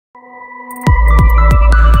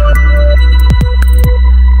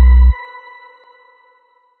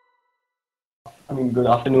Good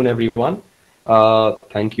afternoon, everyone.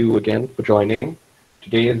 Thank you again for joining.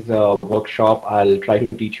 Today's workshop, I'll try to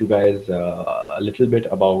teach you guys a little bit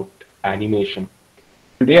about animation.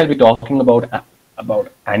 Today, I'll be talking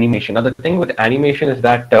about animation. Now, the thing with animation is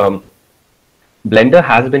that Blender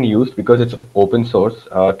has been used because it's open source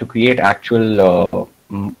to create actual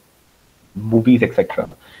movies, etc.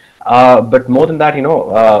 But more than that,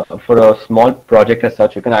 for a small project as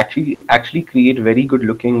such, you can actually create very good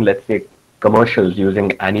looking, let's say, commercials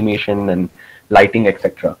using animation and lighting,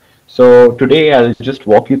 etc. So today I'll just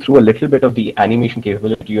walk you through a little bit of the animation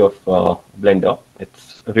capability of Blender.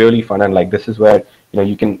 It's really fun, and like this is where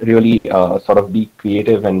you can really sort of be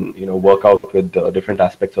creative and work out with different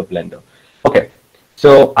aspects of Blender. Okay.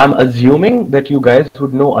 So I'm assuming that you guys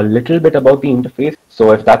would know a little bit about the interface.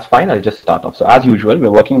 So if that's fine, I'll just start off. So as usual, we're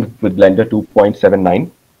working with Blender 2.79.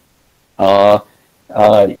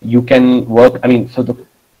 You can work, so the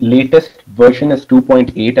latest version is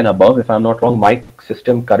 2.8 and above. If I'm not wrong, my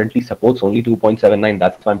system currently supports only 2.79.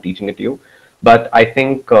 That's why I'm teaching it to you. But I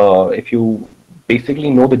think if you basically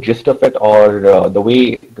know the gist of it, or the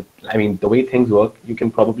way things work, you can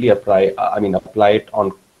probably apply it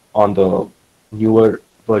on the newer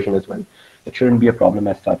version as well. It shouldn't be a problem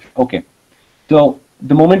as such. Okay, so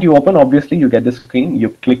the moment you open, obviously you get this screen. You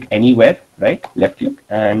click anywhere, right? Left click,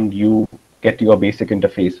 and you get your basic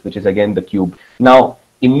interface, which is again the cube. Now,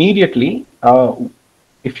 immediately,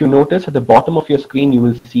 if you notice at the bottom of your screen, you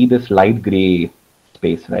will see this light gray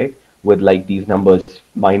space, right? With like these numbers,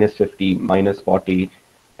 -50, -40,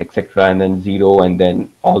 etc., and then 0, and then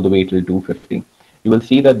all the way till 250. You will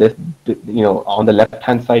see that this, on the left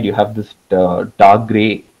hand side, you have this dark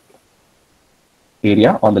gray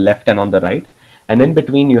area on the left and on the right. And in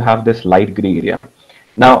between, you have this light gray area.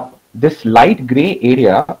 Now, this light gray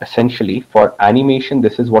area, essentially for animation,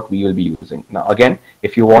 this is what we will be using. Now, again,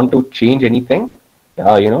 if you want to change anything,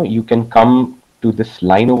 you can come to this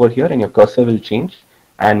line over here and your cursor will change.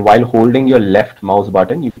 And while holding your left mouse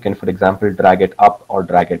button, you can, for example, drag it up or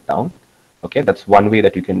drag it down. Okay, that's one way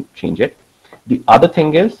that you can change it. The other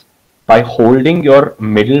thing is, by holding your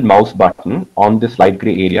middle mouse button on this light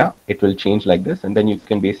gray area, it will change like this, and then you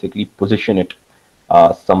can basically position it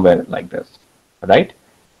somewhere like this, right?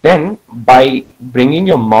 Then, by bringing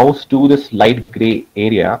your mouse to this light gray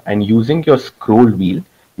area and using your scroll wheel,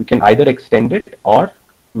 you can either extend it or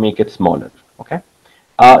make it smaller, okay?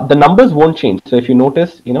 The numbers won't change. So if you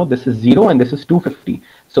notice, this is 0 and this is 250.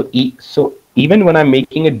 So even when I'm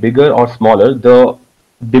making it bigger or smaller, the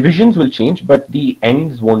divisions will change, but the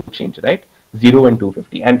ends won't change, right? 0 and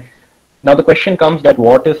 250. And now the question comes that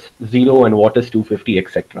what is 0 and what is 250,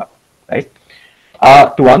 etc., right?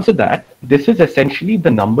 To answer that, this is essentially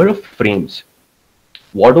the number of frames.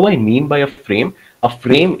 What do I mean by a frame? A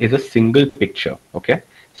frame is a single picture, okay?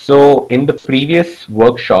 So in the previous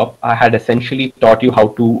workshop, I had essentially taught you how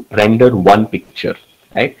to render one picture,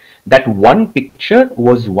 right? That one picture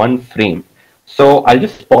was one frame. So I'll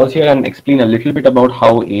just pause here and explain a little bit about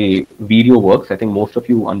how a video works. I think most of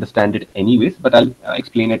you understand it anyways, but I'll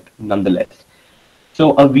explain it nonetheless.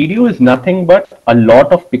 So a video is nothing but a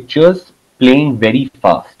lot of pictures playing very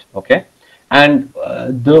fast, okay? And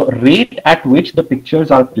the rate at which the pictures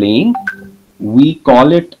are playing, we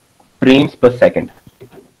call it frames per second,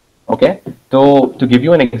 okay? So to give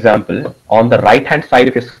you an example, on the right-hand side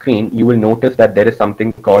of your screen, you will notice that there is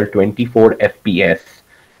something called 24 FPS,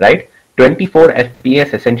 right? 24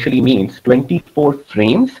 FPS essentially means 24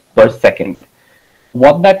 frames per second.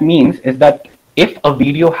 What that means is that if a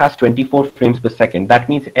video has 24 frames per second, that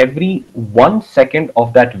means every 1 second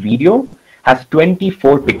of that video has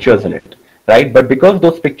 24 pictures in it, right? But because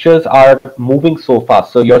those pictures are moving so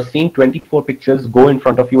fast, so you're seeing 24 pictures go in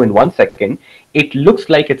front of you in 1 second, it looks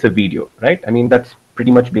like it's a video, right? I mean, that's pretty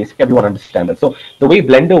much basic. Everyone understands that. So the way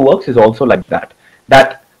Blender works is also like that.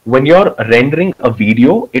 That when you're rendering a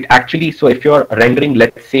video, it actually, so if you're rendering,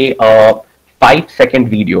 let's say, a 5-second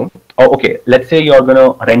video, or okay, let's say you're going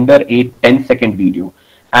to render a 10-second video,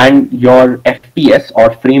 and your FPS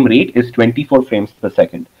or frame rate is 24 frames per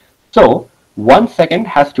second. So 1 second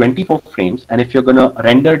has 24 frames, and if you're going to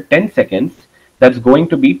render 10 seconds, that's going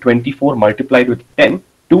to be 24 multiplied with 10,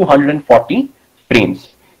 240 frames.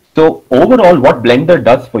 So overall, what Blender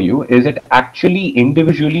does for you is it actually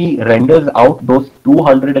individually renders out those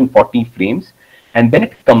 240 frames, and then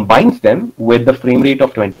it combines them with the frame rate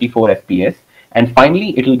of 24 FPS, and finally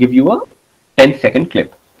it will give you a 10-second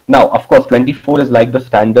clip. Now, of course, 24 is like the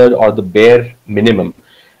standard or the bare minimum.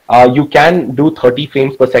 You can do 30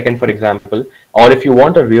 frames per second, for example, or if you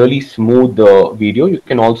want a really smooth video, you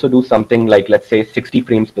can also do something like, let's say, 60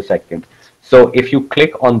 frames per second. So if you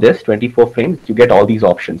click on this 24 frames, you get all these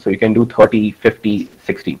options. So you can do 30, 50,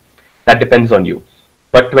 60. That depends on you.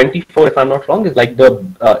 But 24, if I'm not wrong, is like the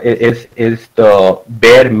is the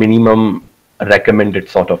bare minimum recommended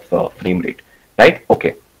sort of frame rate, right?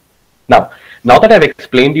 Okay. Now that I've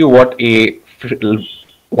explained you what an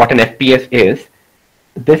FPS is,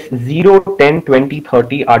 this 0, 10, 20,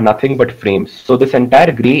 30 are nothing but frames. So this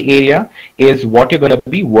entire gray area is what you're going to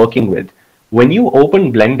be working with. When you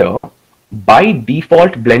open Blender, by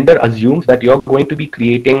default, Blender assumes that you're going to be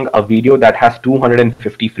creating a video that has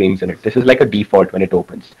 250 frames in it. This is like a default when it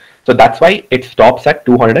opens. So that's why it stops at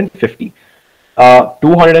 250.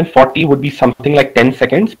 240 would be something like 10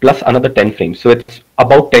 seconds plus another 10 frames. So it's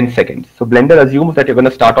about 10 seconds. So Blender assumes that you're going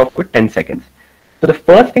to start off with 10 seconds. So the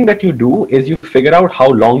first thing that you do is you figure out how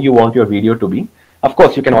long you want your video to be. Of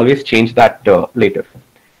course, you can always change that later.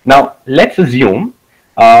 Now, let's assume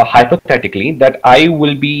hypothetically that I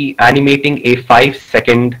will be animating a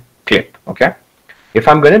 5-second clip. Okay. If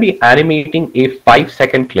I'm going to be animating a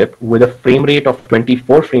 5-second clip with a frame rate of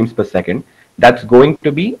 24 frames per second, that's going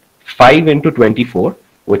to be 5 into 24,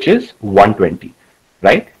 which is 120,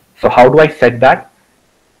 right? So how do I set that?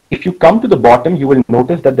 If you come to the bottom, you will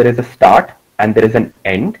notice that there is a start and there is an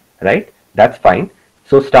end, right? That's fine.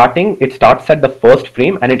 So it starts at the first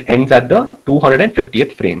frame and it ends at the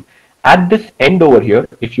 250th frame. At this end over here,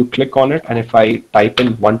 if you click on it and if I type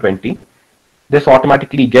in 120, this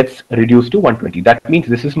automatically gets reduced to 120. That means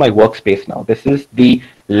this is my workspace now. This is the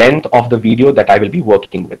length of the video that I will be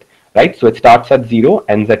working with, right? So it starts at 0,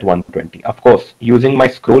 ends at 120. Of course, using my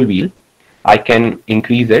scroll wheel, I can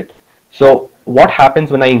increase it. So what happens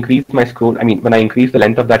when I increase my when I increase the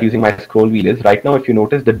length of that using my scroll wheel is, right now, if you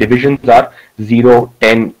notice, the divisions are 0,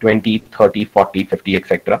 10, 20, 30, 40, 50,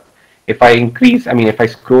 etc. If I increase, if I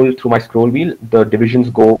scroll through my scroll wheel, the divisions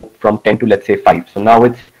go from 10 to, let's say, 5. So now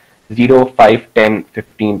it's 0, 5, 10,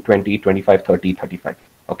 15, 20, 25, 30, 35.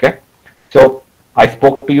 Okay. So I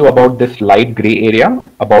spoke to you about this light gray area,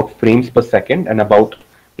 about frames per second, and about,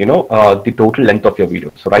 the total length of your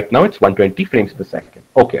video. So right now it's 120 frames per second.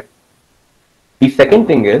 Okay. The second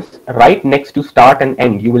thing is, right next to start and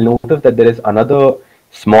end, you will notice that there is another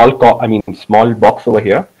small box over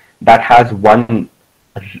here that has 1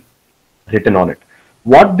 written on it.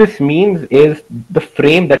 What this means is the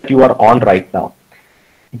frame that you are on right now.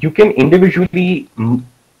 You can individually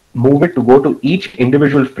move it to go to each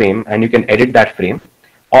individual frame and you can edit that frame.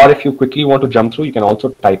 Or if you quickly want to jump through, you can also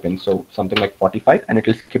type in, so something like 45, and it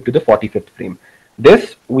will skip to the 45th frame.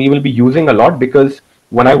 This we will be using a lot because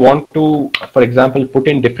when I want to, for example, put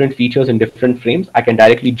in different features in different frames, I can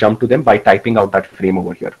directly jump to them by typing out that frame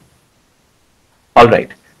over here. All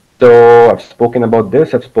right. So I've spoken about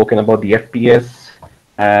this. I've spoken about the FPS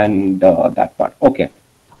and that part. Okay.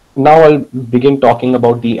 Now I'll begin talking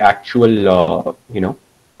about the actual,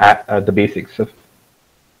 the basics of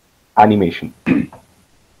animation.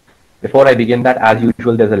 Before I begin that, as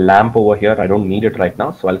usual, there's a lamp over here. I don't need it right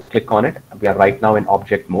now, so I'll click on it. We are right now in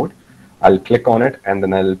object mode. I'll click on it and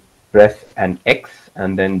then I'll press an X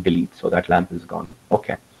and then delete. So that lamp is gone.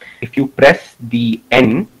 Okay. If you press the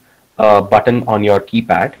N button on your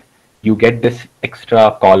keypad, you get this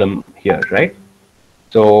extra column here, right?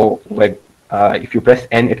 So if you press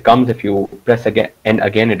N, it comes. If you press N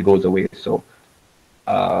again, it goes away. So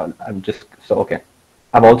okay.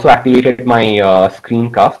 I've also activated my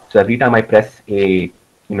screencast. So every time I press a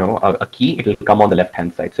key, it will come on the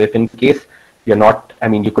left-hand side. So if in case you're not,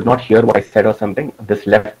 you could not hear what I said or something, this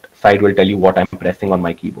left side will tell you what I'm pressing on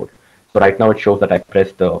my keyboard. So right now it shows that I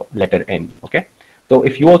pressed the letter N. Okay. So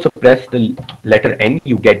if you also press the letter N,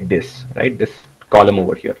 you get this, right? This column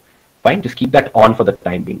over here. Fine. Just keep that on for the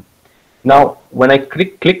time being. Now, when I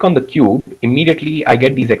click on the cube, immediately I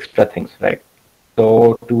get these extra things, right?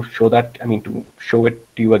 So to show that, to show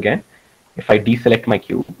it to you again, if I deselect my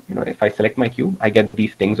cube, if I select my cube, I get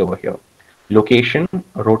these things over here: location,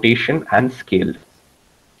 rotation, and scale.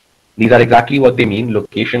 These are exactly what they mean.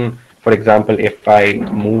 Location, for example, if I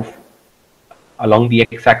move along the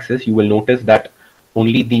x-axis, you will notice that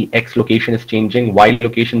only the x location is changing, y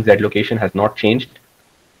location, z location has not changed,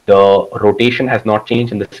 the rotation has not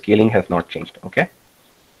changed, and the scaling has not changed. Okay.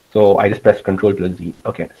 So I just press Control plus Z.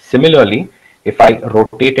 Okay. Similarly, if I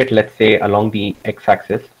rotate it, let's say along the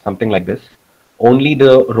x-axis, something like this, only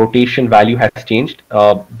the rotation value has changed,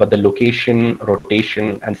 but the location,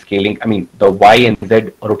 rotation, and scaling, the y and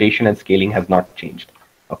z rotation and scaling has not changed.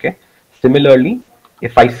 Okay. Similarly,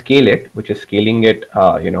 if I scale it, which is scaling it,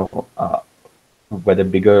 whether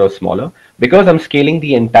bigger or smaller, because I'm scaling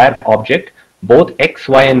the entire object, both X,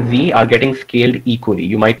 Y, and Z are getting scaled equally.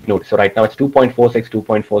 You might notice. So right now it's 2.46,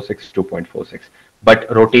 2.46, 2.46. but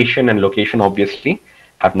rotation and location obviously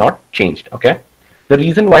have not changed. Okay. The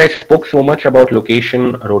reason why I spoke so much about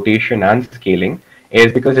location, rotation, and scaling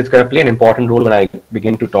is because it's going to play an important role when I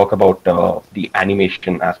begin to talk about the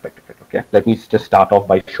animation aspect of it. Okay. Let me just start off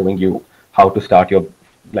by showing you how to start your,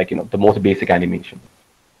 like, the most basic animation.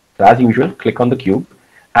 So as usual, click on the cube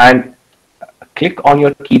and click on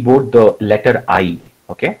your keyboard the letter I.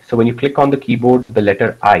 Okay, so when you click on the keyboard the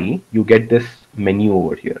letter I, you get this menu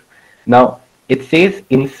over here. Now it says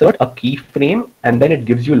insert a keyframe, and then it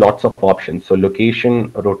gives you lots of options. So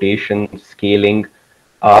location, rotation, scaling.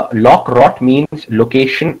 Lock rot means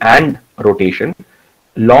location and rotation.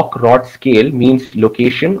 Lock rot scale means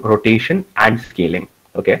location, rotation, and scaling.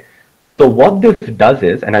 Okay, so what this does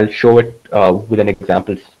is, and I'll show it with an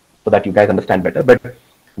example so that you guys understand better. But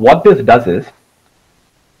what this does is,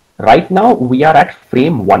 right now we are at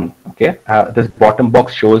frame 1. Okay, this bottom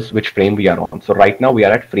box shows which frame we are on. So right now we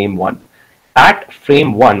are at frame 1. At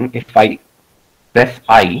frame 1, if I press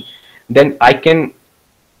I, then I can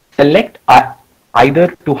select either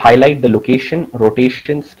to highlight the location,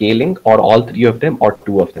 rotation, scaling, or all three of them, or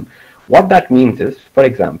two of them. What that means is, for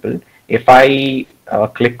example, if I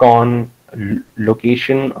click on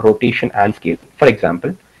location, rotation, and scale, for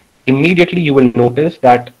example, immediately you will notice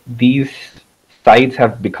that these sides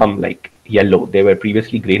have become like yellow. They were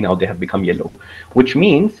previously gray, now they have become yellow, which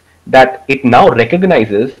means that it now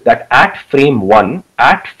recognizes that at frame 1,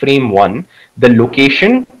 the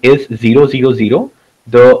location is 0, 0, 0,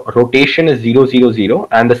 the rotation is 0, 0, 0,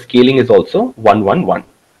 and the scaling is also 1, 1, 1.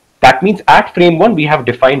 That means at frame 1, we have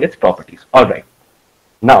defined its properties. All right.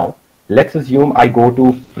 Now, let's assume I go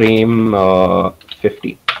to frame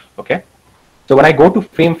 50. Okay. So when I go to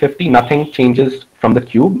frame 50, nothing changes from the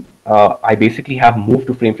cube. I basically have moved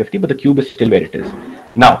to frame 50, but the cube is still where it is.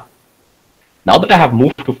 Now that I have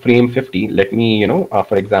moved to frame 50, let me,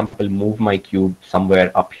 for example, move my cube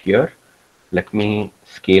somewhere up here. Let me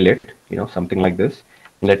scale it, something like this.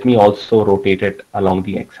 Let me also rotate it along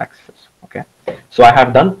the x-axis. Okay. So I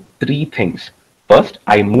have done three things. First,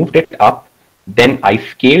 I moved it up, then I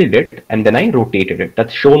scaled it, and then I rotated it.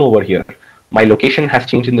 That's shown over here. My location has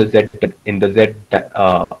changed in the Z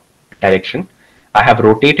direction. I have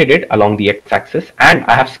rotated it along the x-axis, and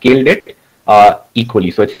I have scaled it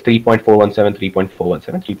equally. So it's 3.417,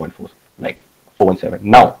 3.417, 3.4, like 417.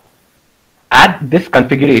 Now, at this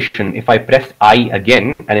configuration, if I press I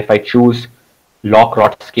again, and if I choose lock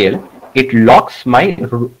rot scale, it locks my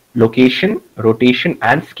location, rotation,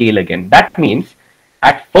 and scale again. That means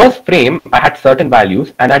at first frame, I had certain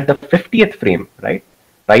values, and at the 50th frame,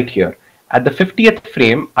 right here, at the 50th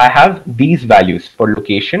frame, I have these values for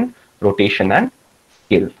location, rotation, and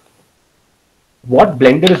scale. What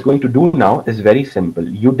Blender is going to do now is very simple.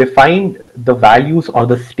 You defined the values or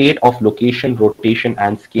the state of location, rotation,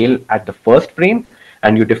 and scale at the first frame,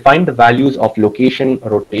 and you define the values of location,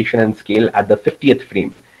 rotation, and scale at the 50th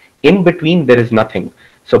frame. In between, there is nothing.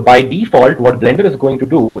 So by default, what Blender is going to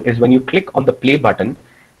do is when you click on the play button,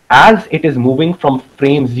 as it is moving from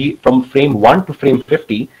frame 1 to frame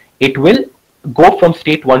 50, it will go from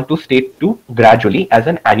state 1 to state 2 gradually as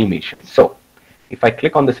an animation. So if I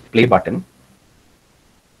click on this play button,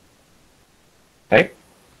 right?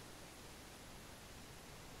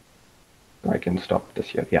 I can stop this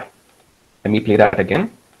here. Yeah. Let me play that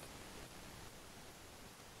again.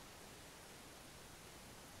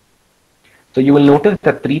 So you will notice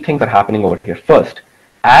that three things are happening over here. First,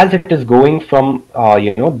 as it is going from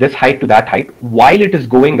this height to that height, while it is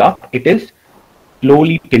going up, it is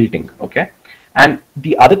slowly tilting. Okay. And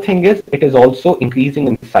the other thing is it is also increasing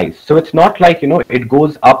in size. So it's not like it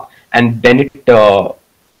goes up and then it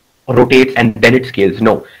rotates and then it scales.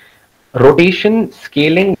 No, rotation,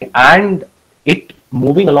 scaling, and it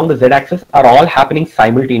moving along the z-axis are all happening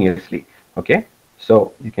simultaneously. Okay,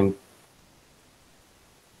 so you can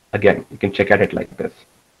check at it like this.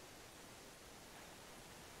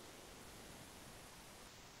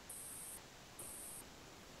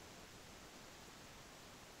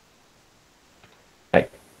 Right.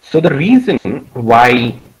 So the reason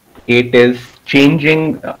why it is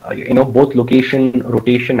changing both location,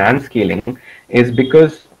 rotation, and scaling is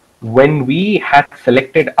because when we had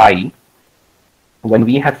selected I,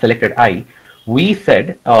 we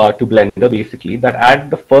said to Blender basically that at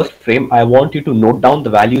the first frame I want you to note down the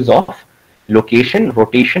values of location,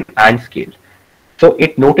 rotation, and scale. So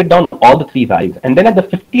it noted down all the three values, and then at the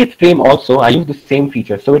 50th frame also I used the same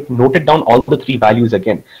feature, so it noted down all the three values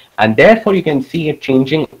again, and therefore you can see it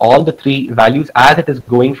changing all the three values as it is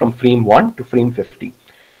going from frame 1 to frame 50.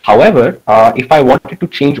 However, if I wanted to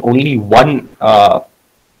change only one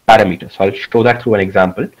parameter, so I'll show that through an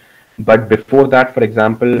example. But before that, for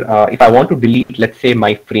example, if I want to delete, let's say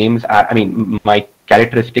my frames, I mean, my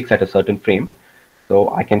characteristics at a certain frame, so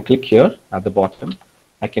I can click here at the bottom.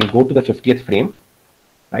 I can go to the 50th frame,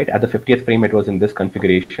 right? At the 50th frame, it was in this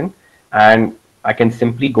configuration. And I can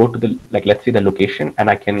simply go to the, like, let's say the location, and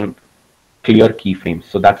I can clear keyframes.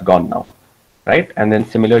 So that's gone now, right? And then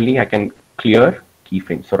similarly, I can clear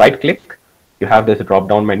keyframes. So right click, you have this drop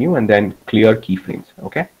down menu and then clear keyframes.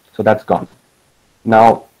 Okay. So that's gone.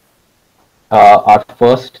 Now, our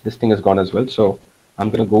first, this thing is gone as well. So I'm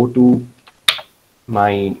going to go to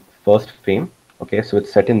my first frame. Okay. So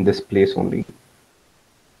it's set in this place only.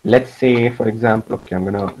 Let's say, for example, okay, I'm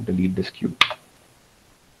going to delete this cube.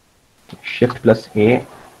 Shift plus A,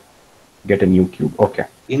 get a new cube. Okay.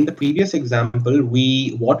 In the previous example,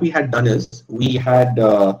 what we had done is we had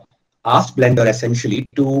asked Blender essentially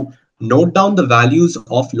to note down the values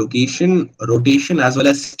of location, rotation, as well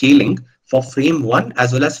as scaling for frame 1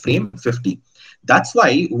 as well as frame 50. That's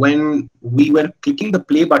why when we were clicking the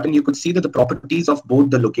play button, you could see that the properties of both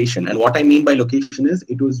the location, and what I mean by location is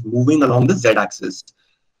it was moving along the z-axis.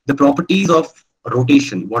 The properties of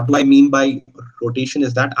rotation, what do I mean by rotation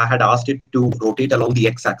is that I had asked it to rotate along the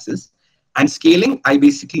x-axis, and scaling, I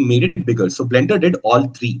basically made it bigger. So Blender did all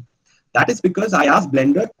three. That is because I asked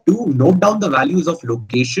Blender to note down the values of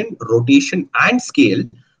location, rotation, and scale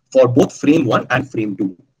for both frame 1 and frame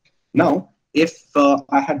 2. Now, if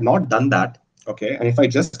I had not done that, okay, and if I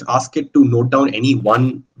just ask it to note down any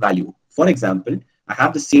one value, for example, I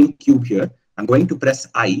have the same cube here. I'm going to press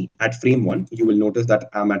I at frame 1. You will notice that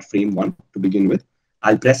I'm at frame 1 to begin with.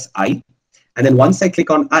 I'll press I. And then once I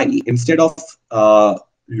click on I, instead of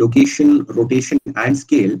location, rotation, and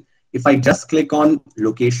scale, if I just click on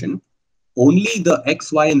location, only the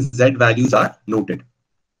X, Y, and Z values are noted.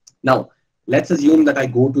 Now, let's assume that I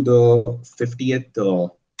go to the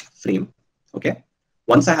 50th frame. Okay.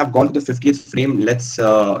 Once I have gone to the 50th frame, let's,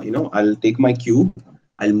 I'll take my cube,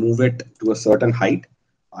 I'll move it to a certain height.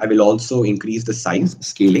 I will also increase the size,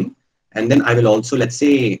 scaling, and then I will also, let's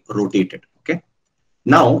say, rotate it. Okay.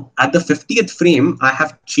 Now, at the 50th frame, I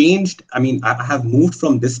have changed, I have moved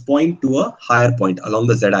from this point to a higher point along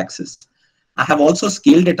the z-axis. I have also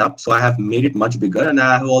scaled it up, so I have made it much bigger, and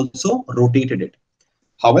I have also rotated it.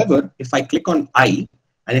 However, if I click on I,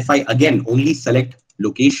 and if I again only select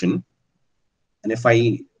location, and if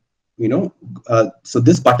I, so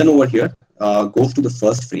this button over here goes to the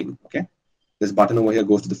first frame, okay? This button over here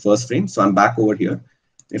goes to the first frame, so I'm back over here.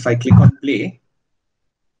 If I click on play,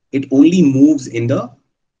 it only moves in the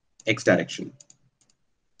X direction.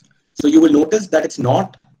 So you will notice that it's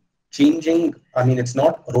not changing, it's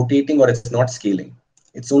not rotating or it's not scaling.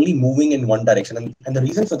 It's only moving in one direction. And the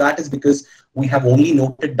reason for that is because we have only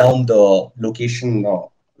noted down the location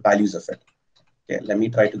values of it. Okay, let me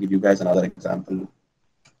try to give you guys another example.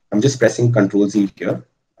 I'm just pressing Control Z here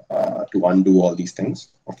to undo all these things.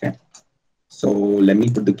 Okay, so let me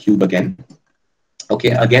put the cube again.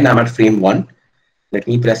 Okay, again, I'm at frame 1. Let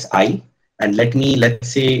me press I, and let's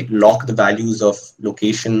say, lock the values of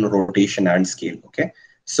location, rotation, and scale. Okay,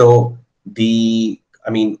 so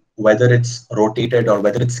whether it's rotated or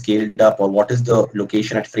whether it's scaled up or what is the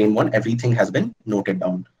location at frame 1, everything has been noted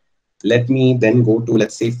down. Let me then go to,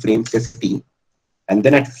 let's say, frame 50. And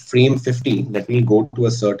then at frame 50, let me go to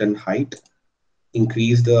a certain height,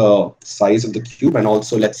 increase the size of the cube, and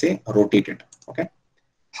also, let's say, rotate it. Okay.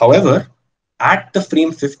 However, at the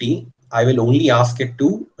frame 50, I will only ask it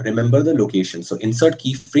to remember the location. So insert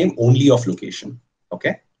keyframe only of location.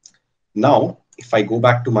 Okay. Now, if I go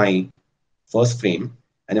back to my first frame,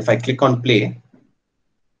 and if I click on play,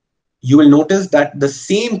 you will notice that the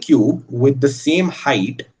same cube with the same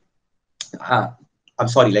height,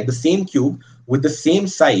 like the same cube with the same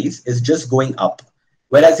size is just going up.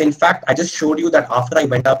 Whereas in fact, I just showed you that after I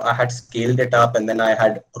went up, I had scaled it up and then I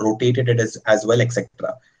had rotated it as well, etc.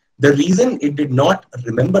 The reason it did not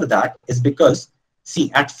remember that is because, see,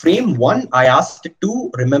 at frame 1, I asked it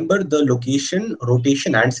to remember the location,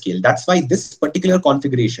 rotation, and scale. That's why this particular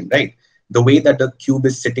configuration, right? The way that the cube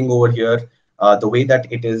is sitting over here, the way that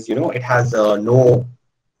it is, it has no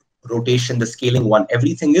rotation, the scaling one,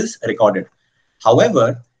 everything is recorded.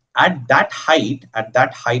 However, at that height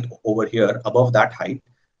over here, above that height,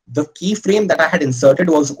 the keyframe that I had inserted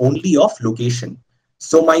was only of location.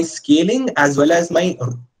 So my scaling as well as my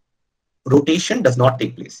rotation does not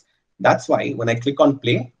take place. That's why when I click on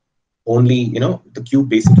play, only, the cube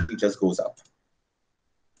basically just goes up.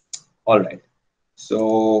 All right.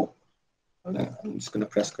 So I'm just going to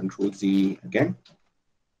press Control Z again.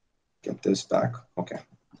 Get this back. Okay.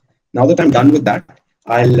 Now that I'm done with that,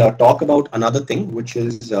 I'll talk about another thing, which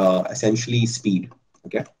is essentially speed.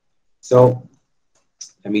 Okay. So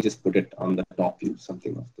Let me just put it on the top view,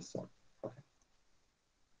 something of this sort. Okay.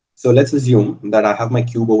 So let's assume that I have my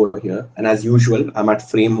cube over here, and as usual, I'm at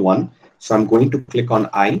frame 1. So I'm going to click on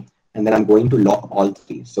I, and then I'm going to lock all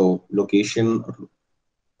three. So location,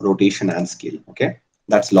 rotation, and scale. Okay,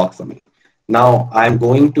 that's locked for me. Now I'm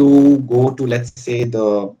going to go to, let's say,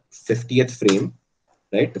 the 50th frame,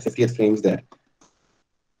 right? The 50th frame is there.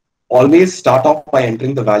 Always start off by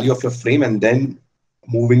entering the value of your frame and then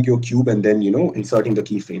moving your cube and then, inserting the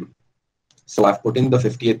keyframe. So I've put in the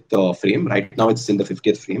 50th frame. Right now it's in the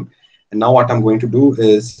 50th frame. And now what I'm going to do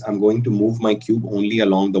is I'm going to move my cube only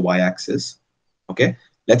along the y-axis. Okay.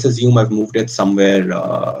 Let's assume I've moved it somewhere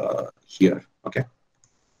here. Okay.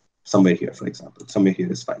 Somewhere here, for example. Somewhere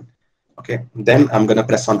here is fine. Okay. Then I'm going to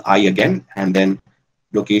press on I again and then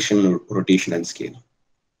location, rotation, and scale.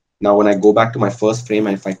 Now, when I go back to my first frame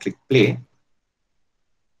and if I click play,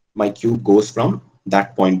 my cube goes from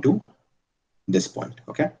that point to this point.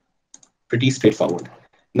 Okay. Pretty straightforward.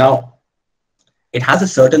 Now, it has a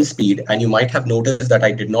certain speed, and you might have noticed that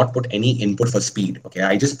I did not put any input for speed. Okay,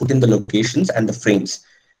 I just put in the locations and the frames.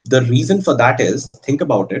 The reason for that is, think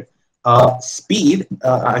about it. Speed.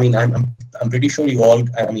 I mean, I'm pretty sure you all.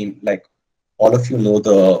 I mean, like all of you know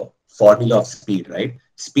the formula of speed, right?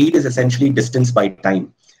 Speed is essentially distance by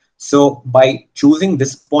time. So by choosing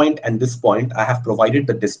this point and this point, I have provided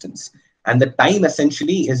the distance, and the time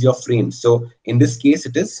essentially is your frames. So in this case,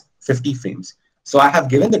 it is 50 frames. So I have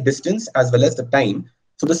given the distance as well as the time.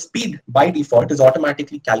 So the speed by default is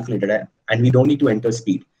automatically calculated and we don't need to enter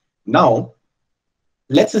speed. Now,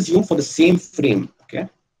 let's assume for the same frame, okay?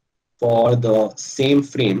 For the same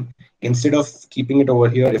frame, instead of keeping it over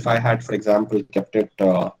here, if I had, for example, kept it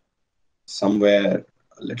somewhere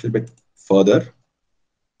a little bit further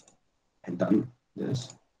and done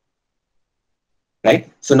this.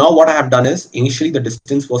 Right. So now what I have done is initially the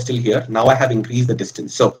distance was still here. Now I have increased the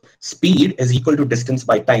distance. So speed is equal to distance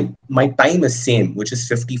by time. My time is same, which is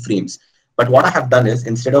 50 frames. But what I have done is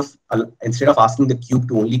instead of asking the cube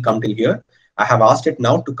to only come till here, I have asked it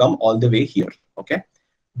now to come all the way here. Okay.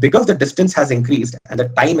 Because the distance has increased and the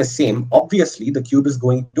time is same, obviously the cube is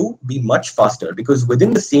going to be much faster because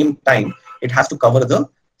within the same time, it has to cover the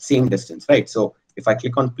same distance, right? So if I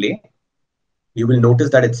click on play, you will notice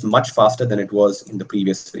that it's much faster than it was in the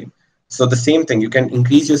previous frame. So the same thing, you can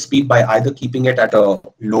increase your speed by either keeping it at a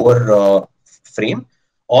lower frame,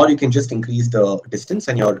 or you can just increase the distance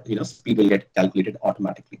and your speed will get calculated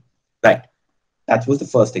automatically. Right. That was the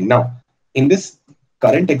first thing. Now, in this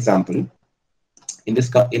current example, this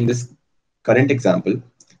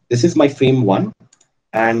is my frame 1,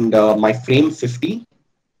 and my frame 50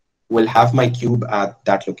 will have my cube at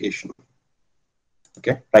that location.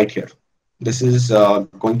 Okay, right here. This is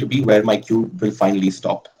going to be where my cube will finally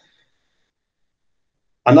stop.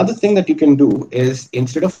 Another thing that you can do is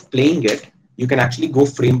instead of playing it, you can actually go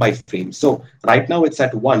frame by frame. So right now it's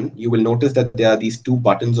at 1. You will notice that there are these 2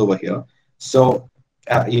 buttons over here. So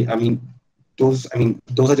those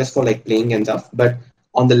are just for like playing and stuff. But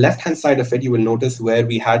on the left hand side of it, you will notice where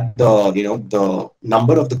we had the the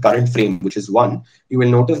number of the current frame, which is 1. You will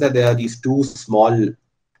notice that there are these 2 small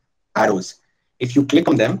arrows. If you click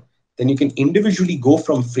on them, then you can individually go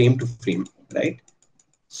from frame to frame, right?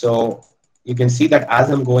 So you can see that as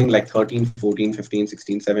I'm going like 13, 14, 15,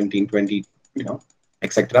 16, 17, 20,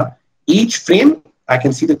 etc. Each frame, I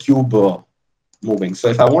can see the cube moving. So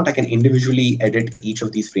if I want, I can individually edit each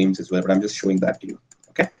of these frames as well, but I'm just showing that to you,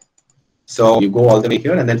 okay? So you go all the way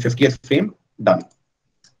here and then 50th frame, done.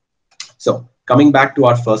 So coming back to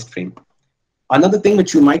our first frame. Another thing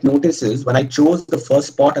which you might notice is when I chose the first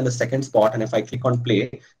spot and the second spot, and if I click on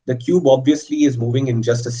play, the cube obviously is moving in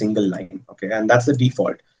just a single line, okay? And that's the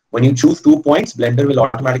default. When you choose 2 points, Blender will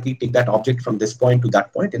automatically take that object from this point to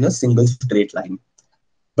that point in a single straight line.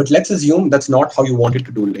 But let's assume that's not how you wanted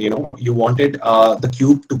to do. You wanted the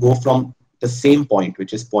cube to go from the same point,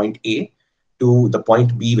 which is point A, to the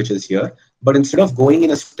point B, which is here. But instead of going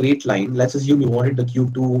in a straight line, let's assume you wanted the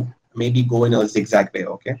cube to maybe go in a zigzag way,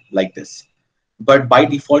 okay, like this. But by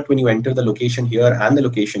default, when you enter the location here and the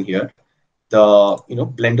location here, the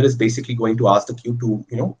Blender is basically going to ask the cube to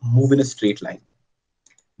move in a straight line.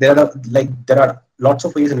 There are lots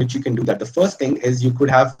of ways in which you can do that. The first thing is you could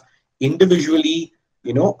have individually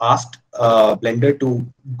asked Blender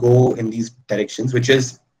to go in these directions, which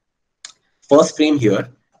is first frame here.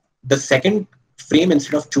 The second frame,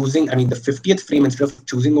 instead of choosing, the 50th frame, instead of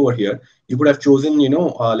choosing over here, you could have chosen,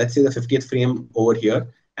 let's say the 50th frame over here,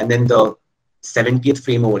 and then the 70th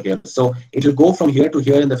frame over here. So it will go from here to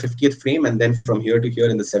here in the 50th frame, and then from here to here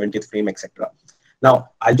in the 70th frame, etc.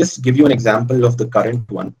 Now, I'll just give you an example of the current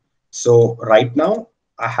one. So right now,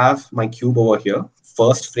 I have my cube over here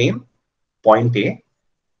first frame, point A.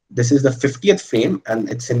 This is the 50th frame and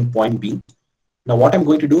it's in point B. Now what I'm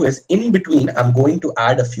going to do is in between, I'm going to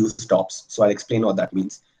add a few stops. So I'll explain what that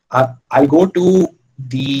means. I'll go to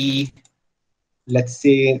the, let's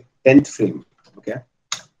say 10th frame, okay?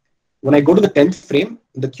 When I go to the 10th frame,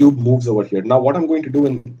 the cube moves over here. Now what I'm going to do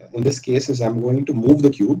in this case is I'm going to move the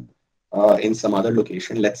cube in some other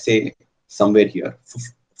location, let's say somewhere here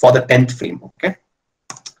for the 10th frame, okay?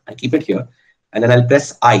 I keep it here and then I'll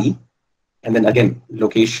press I and then again,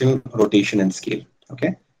 location, rotation and scale,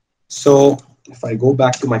 okay? So if I go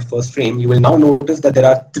back to my first frame, you will now notice that there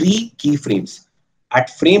are 3 keyframes. At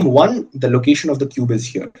frame 1, the location of the cube is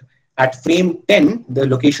here. At frame 10, the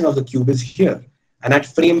location of the cube is here. And at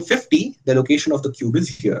frame 50, the location of the cube is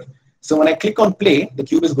here. So when I click on play, the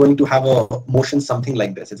cube is going to have a motion something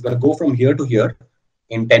like this. It's going to go from here to here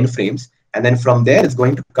in 10 frames. And then from there, it's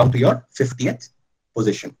going to come to your 50th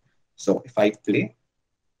position. So if I play,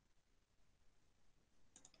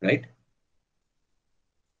 right?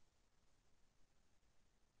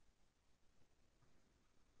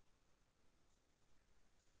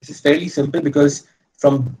 This is fairly simple because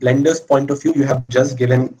from Blender's point of view, you have just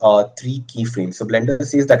given 3 keyframes. So Blender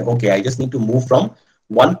says that, okay, I just need to move from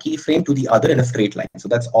one keyframe to the other in a straight line. So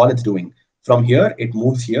that's all it's doing. From here, it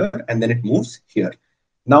moves here, and then it moves here.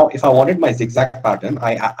 Now, if I wanted my zigzag pattern,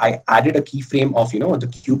 I added a keyframe of, the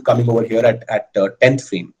cube coming over here at 10th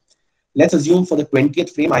frame. Let's assume for the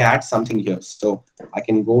 20th frame, I add something here. So I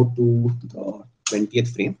can go to the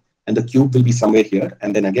 20th frame, and the cube will be somewhere here.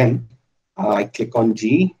 And then again, I click on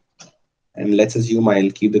G, and let's assume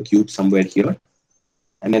I'll keep the cube somewhere here.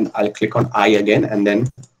 And then I'll click on I again, and then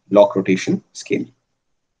lock rotation scale.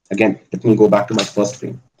 Again, let me go back to my first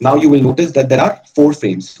frame. Now you will notice that there are 4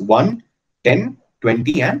 frames, 1, 10,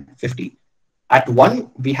 20, and 50. At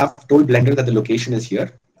 1, we have told Blender that the location is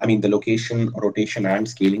here. I mean, the location, rotation, and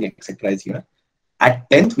scaling, etc. is here. At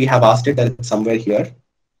 10th, we have asked it that it's somewhere here.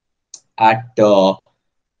 At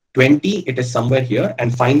 20, it is somewhere here.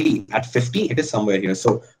 And finally, at 50, it is somewhere here.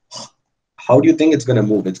 So how do you think it's going to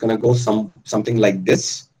move? It's going to go something like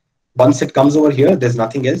this. Once it comes over here, there's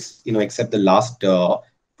nothing else, except the last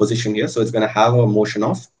position here. So it's going to have a motion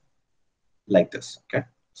of like this. Okay.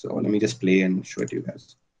 So let me just play and show it to you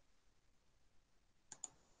guys.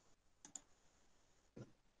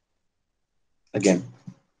 Again.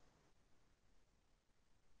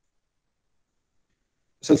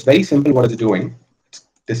 So it's very simple what it's doing.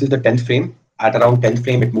 This is the 10th frame. At around 10th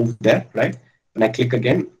frame, it moved there, right? When I click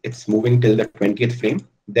again, it's moving till the 20th frame.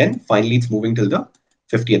 Then finally, it's moving till the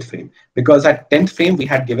 50th frame. Because at 10th frame, we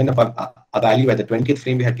had given a value. At the 20th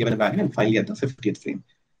frame, we had given a value. And finally, at the 50th frame.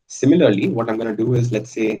 Similarly, what I'm going to do is,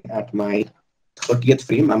 let's say at my 30th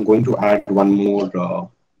frame, I'm going to add one more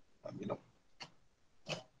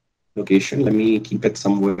location. Let me keep it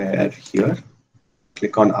somewhere here.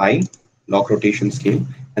 Click on I, lock rotation scale.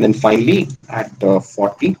 And then finally, at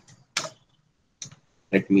 40,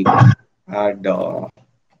 let me add,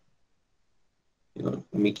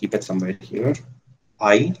 let me keep it somewhere here.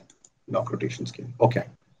 I, lock rotation scale. Okay.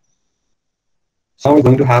 So now we're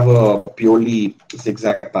going to have a purely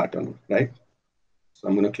zigzag pattern, right? So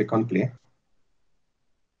I'm going to click on play.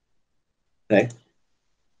 Right.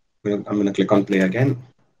 I'm going to click on play again.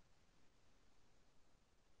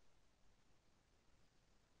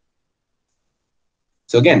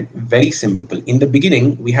 So again, very simple. In the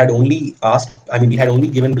beginning, we had only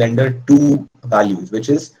given Blender 2 values, which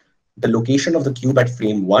is the location of the cube at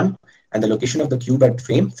frame 1 and the location of the cube at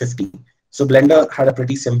frame 50. So Blender had a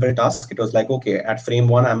pretty simple task. It was like, okay, at frame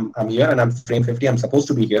 1, I'm here, and I'm frame 50, I'm supposed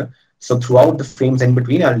to be here. So throughout the frames in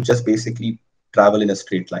between, I'll just basically travel in a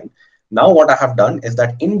straight line. Now what I have done is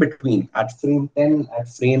that in between, at frame 10, at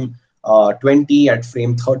frame 20, at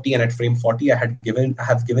frame 30, and at frame 40, I have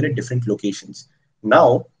given it different locations.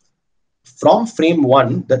 Now, from frame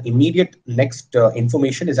 1, the immediate next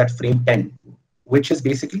information is at frame 10, which is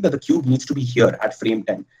basically that the cube needs to be here at frame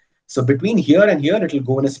 10. So between here and here, it will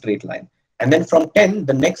go in a straight line. And then from 10,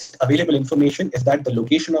 the next available information is that the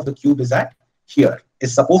location of the cube is at here,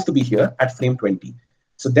 is supposed to be here at frame 20.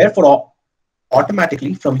 So therefore,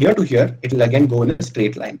 automatically from here to here, it will again go in a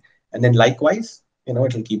straight line. And then likewise, it will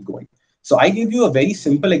keep going. So I gave you a very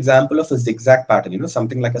simple example of a zigzag pattern,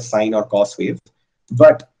 something like a sine or cos wave.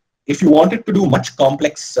 But if you wanted to do much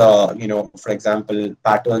complex, for example,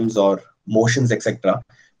 patterns or motions, etc.,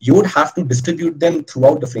 you would have to distribute them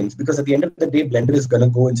throughout the frames, because at the end of the day, Blender is going to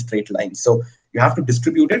go in straight lines. So you have to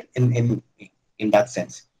distribute it in that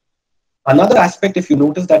sense. Another aspect, if you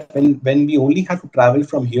notice that when we only have to travel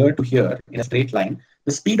from here to here in a straight line, the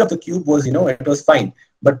the speed of the cube was, it was fine.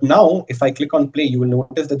 But now if I click on play, you will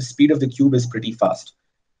notice that the speed of the cube is pretty fast.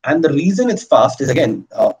 And the reason it's fast is, again,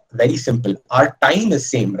 very simple. Our time is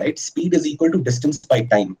same, right? Speed is equal to distance by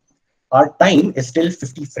time. Our time is still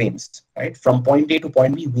 50 frames, right? From point A to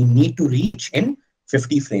point B, we need to reach in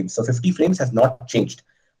 50 frames. So 50 frames has not changed.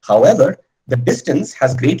 However, the distance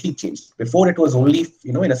has greatly changed. Before it was only,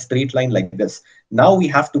 in a straight line like this. Now we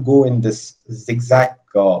have to go in this zigzag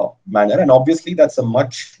manner, and obviously that's a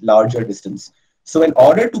much larger distance. So in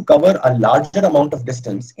order to cover a larger amount of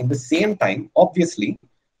distance in the same time, obviously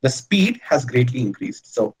the speed has greatly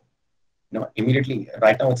increased. So immediately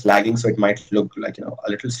right now it's lagging, so it might look like a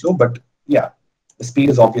little slow, but yeah, the speed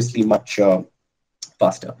is obviously much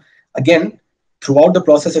faster. Again, throughout the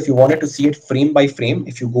process, if you wanted to see it frame by frame,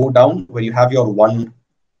 if you go down where you have your one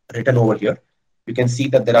written over here, you can see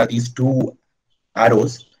that there are these two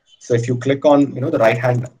arrows. So if you click on the right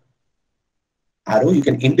hand arrow, you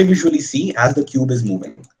can individually see as the cube is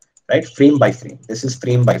moving, right? Frame by frame. This is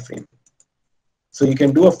frame by frame. So you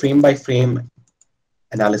can do a frame by frame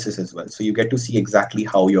analysis as well. So you get to see exactly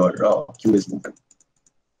how your cube is moving.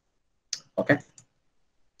 Okay.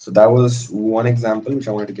 So that was one example which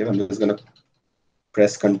I wanted to give. I'm just going to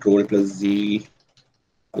press Ctrl+Z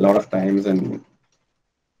a lot of times and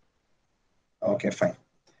okay, fine.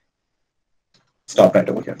 Stop right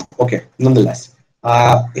over here. Okay, nonetheless,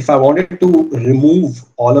 if I wanted to remove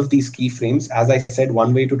all of these keyframes, as I said,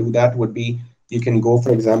 one way to do that would be you can go,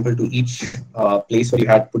 for example, to each place where you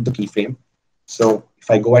had put the keyframe. So if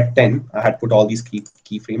I go at 10, I had put all these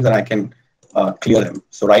keyframes and I can clear them.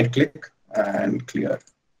 So right click and clear.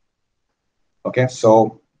 Okay,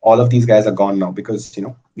 so all of these guys are gone now because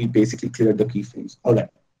we basically cleared the keyframes. All right.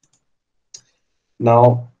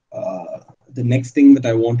 Now the next thing that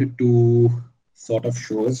I wanted to sort of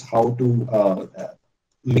show is how to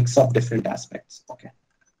mix up different aspects. Okay.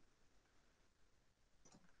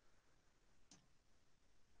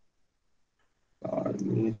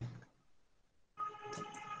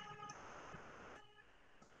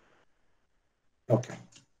 Okay.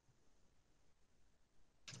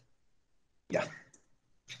 Yeah.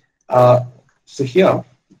 So here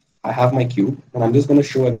I have my cube, and I'm just going to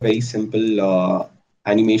show a very simple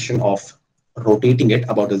animation of rotating it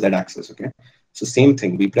about the z-axis. Okay. So same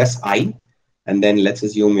thing. We press I, and then let's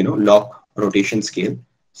assume lock rotation scale.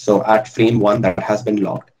 So at frame 1, that has been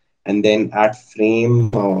locked, and then at frame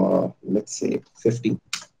let's say 50.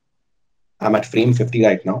 I'm at frame 50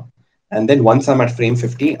 right now. And then once I'm at frame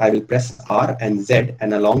 50, I will press R and Z,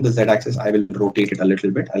 and along the Z axis, I will rotate it a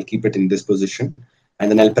little bit. I'll keep it in this position,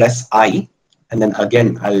 and then I'll press I, and then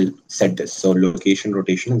again, I'll set this. So location,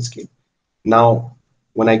 rotation, and scale. Now,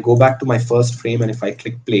 when I go back to my first frame, and if I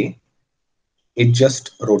click play, it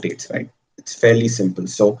just rotates, right? It's fairly simple.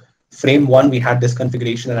 So frame 1, we had this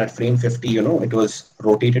configuration, and at frame 50, it was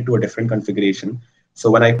rotated to a different configuration.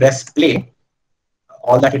 So when I press play,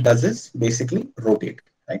 all that it does is basically rotate,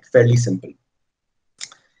 right? Fairly simple.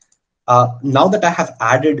 Now that I have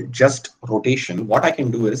added just rotation, what I can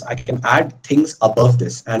do is I can add things above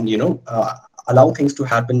this and allow things to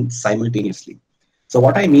happen simultaneously. So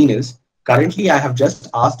what I mean is currently I have just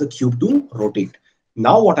asked the cube to rotate.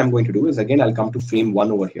 Now what I'm going to do is, again, I'll come to frame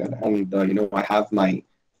 1 over here, and I have my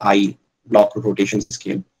I block rotation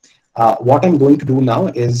scale. What I'm going to do now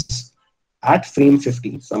is at frame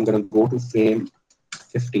 50, so I'm going to go to frame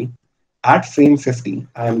 50. At frame 50,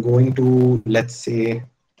 I'm going to, let's say,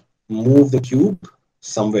 move the cube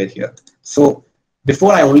somewhere here. So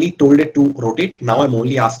before I only told it to rotate, now I'm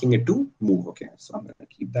only asking it to move. Okay, so I'm going to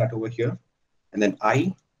keep that over here, and then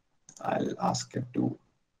I'll ask it to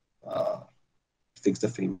fix the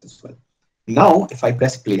frame as well. Now, if I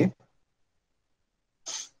press play,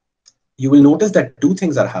 you will notice that two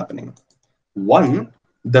things are happening. One,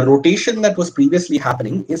 the rotation that was previously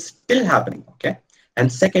happening is still happening. Okay.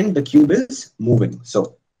 And second, the cube is moving.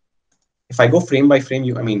 So if I go frame by frame,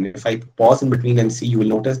 if I pause in between and see, you will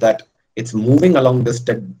notice that it's moving along this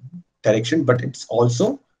direction, but it's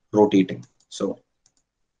also rotating. So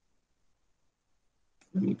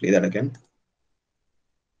let me play that again.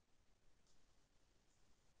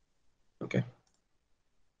 Okay.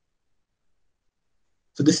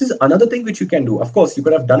 So this is another thing which you can do. Of course, you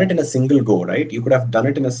could have done it in a single go, right? You could have done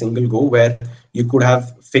it in a single go where you could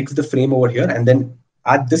have fixed the frame over here, and then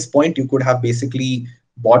at this point, you could have basically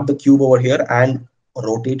bought the cube over here and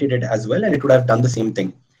rotated it as well, and it would have done the same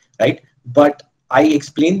thing, right? But I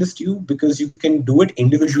explained this to you because you can do it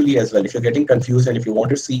individually as well. If you're getting confused and if you want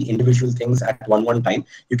to see individual things at one time,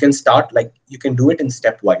 you can start you can do it in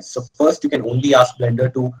stepwise. So first, you can only ask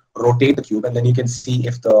Blender to rotate the cube, and then you can see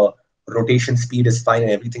if the rotation speed is fine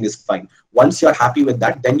and everything is fine. Once you're happy with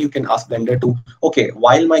that, then you can ask Blender to, okay,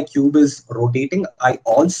 while my cube is rotating, I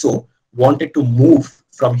also want it to move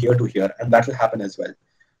from here to here, and that will happen as well.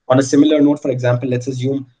 On a similar note, for example, let's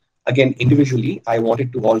assume, again, individually, I want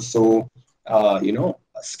it to also,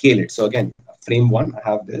 scale it. So again, frame 1, I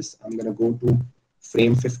have this. I'm going to go to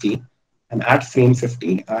frame 50. And at frame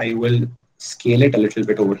 50, I will scale it a little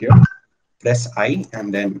bit over here. Press I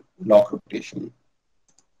and then lock rotation.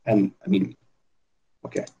 And I mean,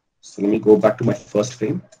 okay. So let me go back to my first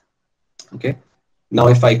frame. Okay. Now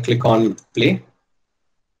if I click on play,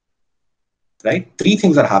 right? 3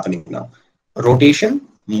 things are happening now: rotation,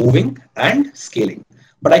 moving, and scaling.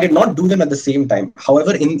 But I did not do them at the same time.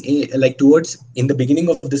 However, in the beginning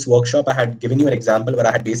of this workshop, I had given you an example where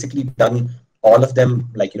I had basically done all of them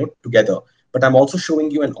together. But I'm also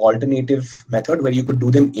showing you an alternative method where you could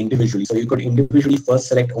do them individually. So you could individually first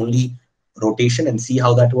select only rotation and see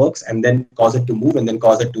how that works, and then cause it to move, and then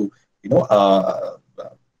cause it to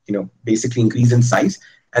basically increase in size.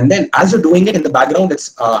 And then as you're doing it in the background,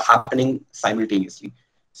 it's happening simultaneously.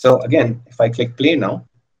 So again, if I click play now,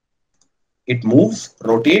 it moves,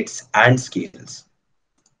 rotates, and scales,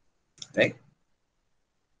 right?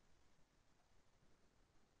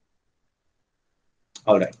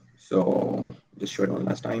 All right, so just show it one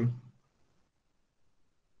last time.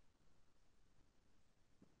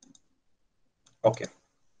 Okay.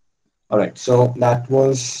 All right, so that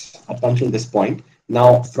was up until this point.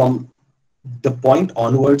 Now, from the point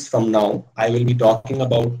onwards from now, I will be talking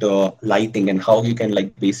about lighting and how you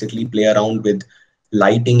can basically play around with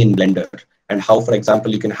lighting in Blender, and how, for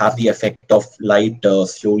example, you can have the effect of light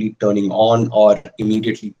slowly turning on or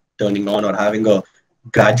immediately turning on, or having a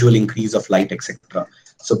gradual increase of light, etc.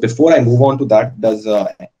 So before I move on to that, does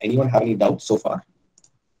anyone have any doubts so far?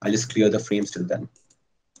 I'll just clear the frames till then.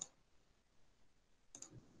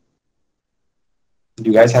 Do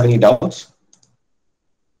you guys have any doubts?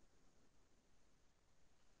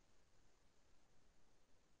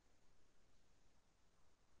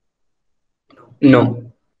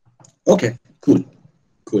 No. Okay, cool,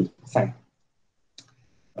 fine.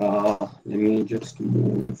 Let me just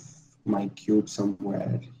move my cube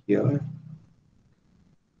somewhere here.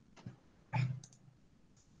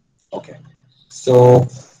 Okay, so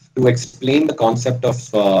to explain the concept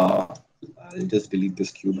of, I'll just delete this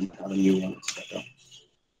cube and have a new one. It's better.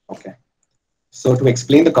 Okay. So to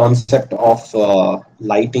explain the concept of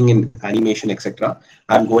lighting in animation, etc.,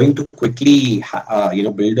 I'm going to quickly,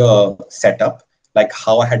 build a setup like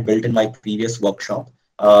how I had built in my previous workshop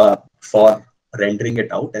for rendering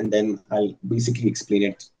it out, and then I'll basically explain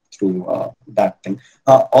it through that thing.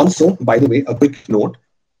 Also, by the way, a quick note: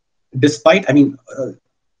 despite,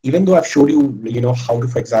 even though I've showed you, how to,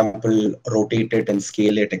 for example, rotate it and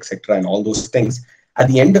scale it, etc., and all those things, at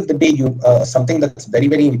the end of the day, something that's very,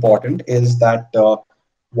 very important is that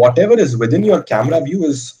whatever is within your camera view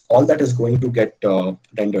is all that is going to get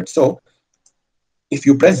rendered. So if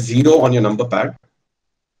you press 0 on your number pad,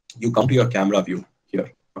 you come to your camera view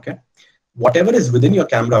here. Okay, whatever is within your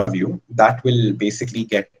camera view, that will basically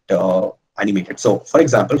get animated. So for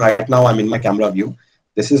example, right now I'm in my camera view.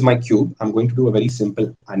 This is my cube. I'm going to do a very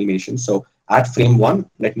simple animation. So at frame 1,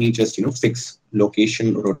 let me just fix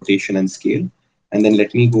location, rotation, and scale. And then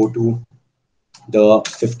let me go to the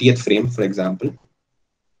 50th frame, for example.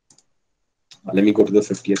 Let me go to the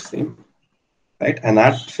 50th frame, right? And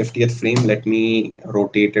at 50th frame, let me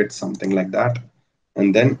rotate it something like that.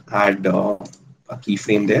 And then add a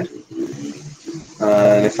keyframe there.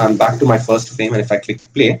 And if I'm back to my first frame and if I click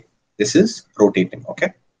play, this is rotating,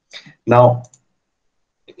 okay? Now,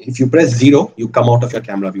 if you press 0, you come out of your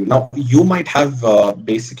camera view. Now, you might have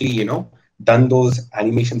basically, done those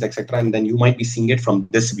animations, etc., and then you might be seeing it from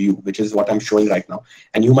this view, which is what I'm showing right now.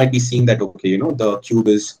 And you might be seeing that, okay, the cube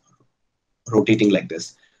is rotating like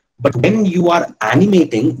this. But when you are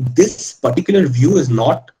animating, this particular view is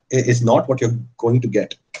not what you're going to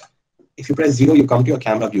get. If you press 0, you come to your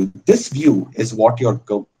camera view. This view is what you're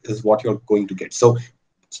going to get. So,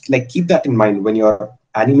 keep that in mind when you're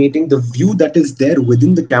animating. The view that is there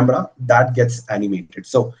within the camera, that gets animated.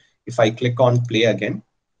 So if I click on play again,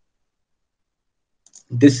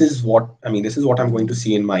 this is what I'm going to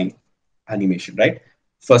see in my animation, right?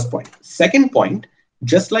 First point. Second point,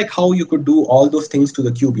 just like how you could do all those things to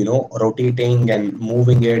the cube, rotating and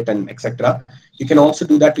moving it and etc., you can also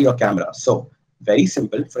do that to your camera. So very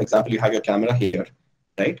simple. For example, you have your camera here,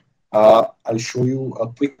 right? I'll show you a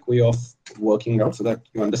quick way of working out so that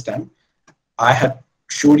you understand. I had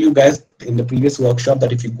showed you guys in the previous workshop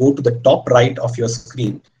that if you go to the top right of your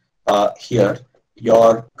screen here,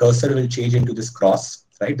 your cursor will change into this cross,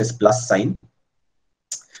 right? This plus sign.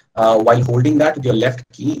 While holding that with your left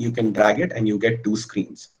key, you can drag it and you get two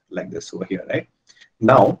screens like this over here, right?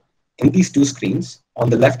 Now, in these two screens, on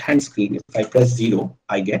the left-hand screen, if I press 0,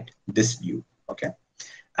 I get this view, okay?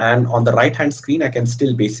 And on the right-hand screen, I can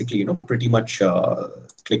still basically, pretty much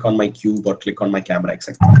click on my cube or click on my camera,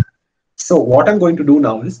 etc. So what I'm going to do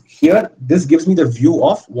now is here, this gives me the view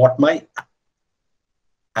of what my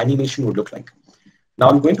animation would look like. Now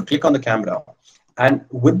I'm going to click on the camera, and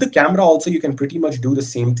with the camera also, you can pretty much do the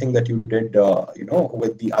same thing that you did,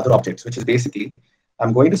 with the other objects, which is basically,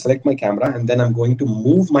 I'm going to select my camera and then I'm going to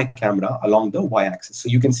move my camera along the y-axis. So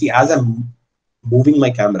you can see as I'm moving my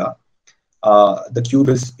camera, the cube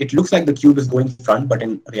is, it looks like the cube is going front, but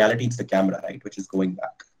in reality, it's the camera, right, which is going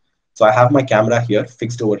back. So I have my camera here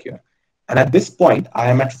fixed over here. And at this point, I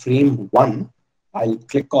am at frame 1. I'll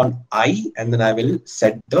click on I, and then I will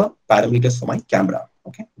set the parameters for my camera.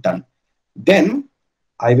 Okay, done. Then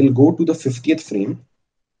I will go to the 50th frame.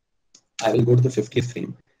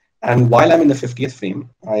 And while I'm in the 50th frame,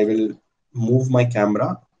 I will move my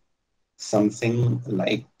camera something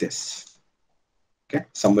like this. Okay,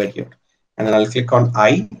 somewhere here. And then I'll click on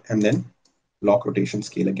I and then lock rotation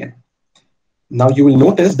scale again. Now you will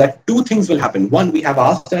notice that two things will happen. One, we have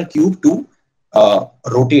asked our cube to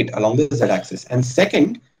rotate along the z-axis. And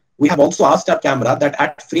second, we have also asked our camera that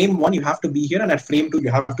at frame 1, you have to be here, and at frame 2,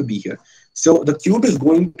 you have to be here. So the cube is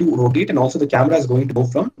going to rotate, and also the camera is going to go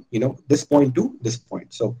from, this point to this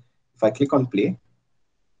point. So if I click on play,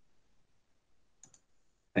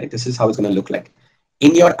 right, this is how it's going to look like.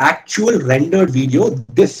 In your actual rendered video,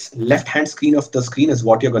 this left-hand screen of the screen is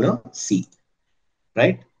what you're going to see,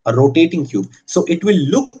 right? A rotating cube. So it will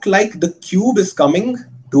look like the cube is coming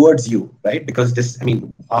towards you, right? Because this,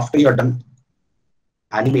 after you're done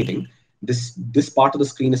animating, this part of the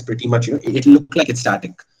screen is pretty much, it'll look like it's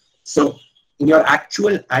static. So in your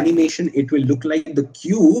actual animation, it will look like the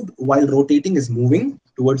cube while rotating is moving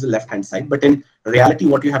towards the left-hand side. But in reality,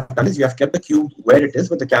 what you have done is you have kept the cube where it is,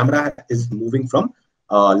 but the camera is moving from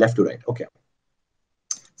left to right. Okay.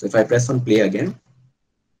 So if I press on play again,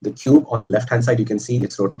 the cube on the left-hand side, you can see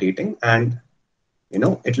it's rotating, and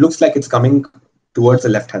it looks like it's coming towards the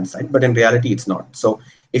left-hand side, but in reality, it's not. So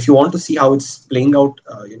if you want to see how it's playing out,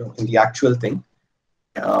 in the actual thing,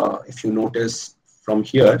 if you notice from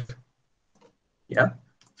here, yeah,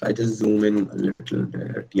 if I just zoom in a little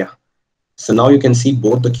bit, yeah. So now you can see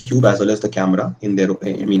both the cube as well as the camera in their,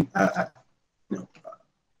 in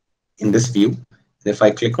this view. And if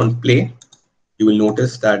I click on play, you will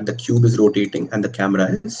notice that the cube is rotating and the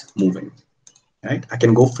camera is moving, right? I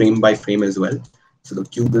can go frame by frame as well. So the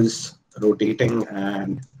cube is rotating,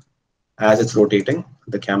 and as it's rotating,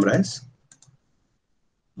 the camera is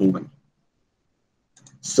moving.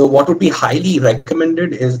 So what would be highly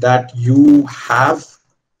recommended is that you have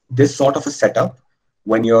this sort of a setup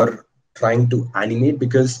when you're trying to animate,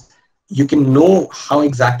 because you can know how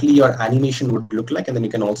exactly your animation would look like, and then you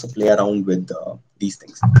can also play around with these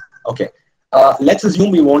things. Okay. Let's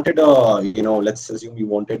assume we wanted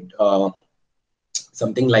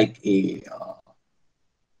something like a,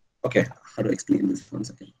 okay, how to explain this? 1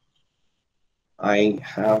 second. I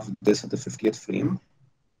have this at the 50th frame.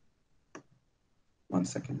 1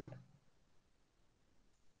 second.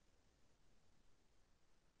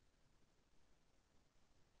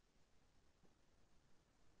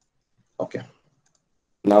 Okay.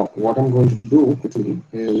 Now, what I'm going to do quickly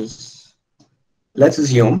is, let's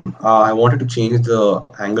assume I wanted to change the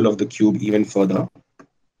angle of the cube even further.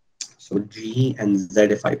 So G and Z,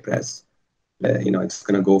 if I press, it's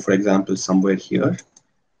going to go, for example, somewhere here.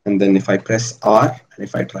 And then if I press R, and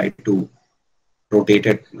if I try to rotate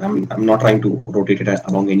it, I'm not trying to rotate it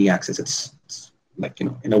along any axis. It's like,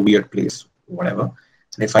 in a weird place, whatever.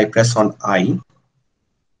 And if I press on I,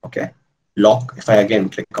 okay, lock, if I again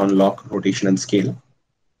click on lock, rotation and scale,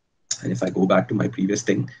 and if I go back to my previous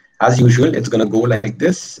thing, as usual, it's going to go like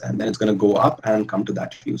this, and then it's going to go up and come to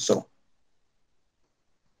that view. So,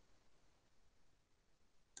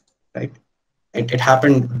 right, it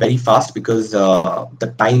happened very fast because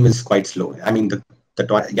the time is quite slow. I mean,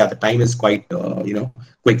 the time is quite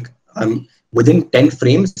quick. Within 10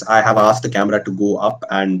 frames, I have asked the camera to go up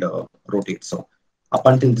and rotate. So up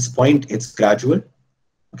until this point, it's gradual.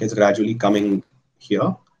 Okay, it's gradually coming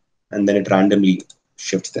here, and then it randomly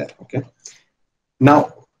shifts there. Okay.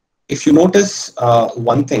 Now, if you notice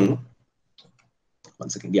one thing, 1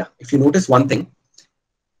 second. Yeah, if you notice one thing,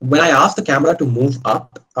 when I asked the camera to move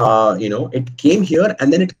up, it came here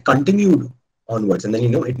and then it continued onwards, and then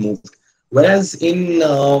it moved. Whereas in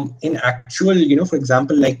actual, for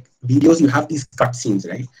example, like videos, you have these cutscenes,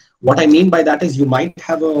 right? What I mean by that is you might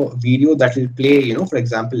have a video that will play, for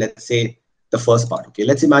example, let's say the first part. Okay,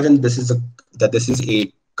 let's imagine this is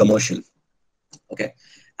a commercial. Okay,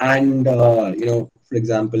 and for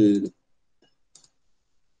example,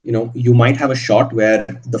 you might have a shot where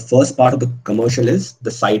the first part of the commercial is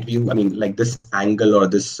the side view. I mean, like this angle or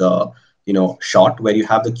this shot where you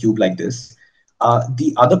have the cube like this.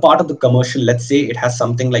 The other part of the commercial, let's say it has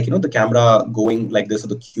something like the camera going like this or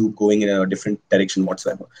the cube going in a different direction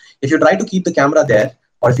whatsoever. If you try to keep the camera there,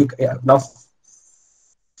 or if you now,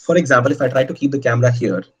 for example, if I try to keep the camera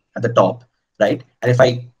here at the top, right, and if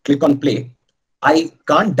I click on play, I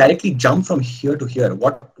can't directly jump from here to here.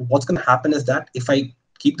 What's going to happen is that if I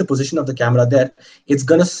keep the position of the camera there, it's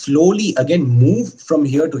going to slowly again move from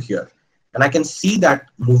here to here, and I can see that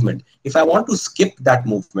movement. If I want to skip that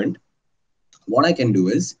movement, what I can do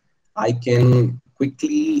is I can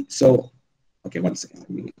quickly, so okay, one second, let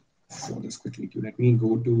me show this quickly. Let me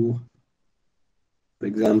go to, for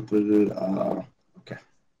example, okay,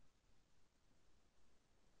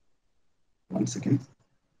 one second.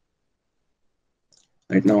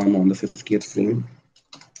 Right now I'm on the 50th frame.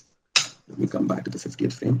 Let me come back to the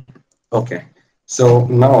 50th frame. Okay, so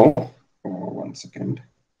now, one second.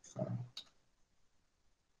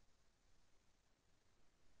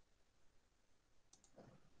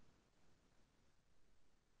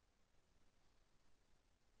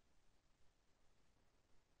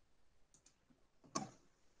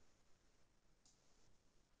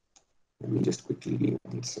 Let me just quickly,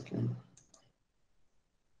 1 second.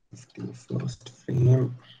 51st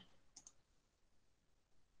frame.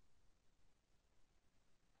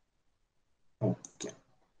 Okay.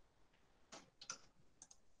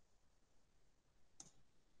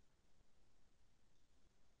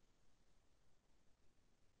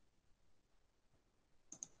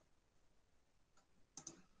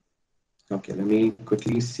 Okay, let me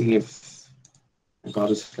quickly see if I got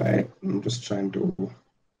this right. I'm just trying to.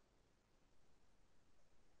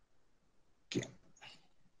 Okay.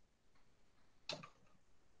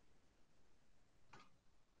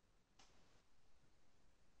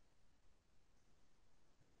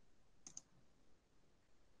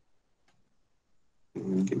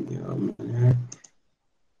 Give me a minute.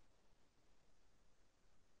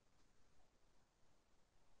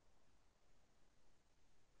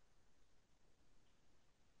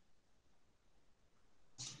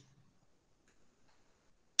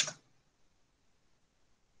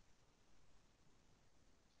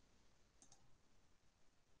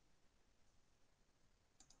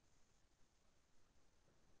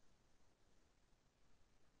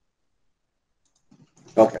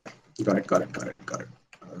 Okay, got it.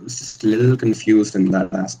 I was just a little confused in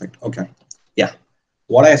that aspect. Okay, yeah.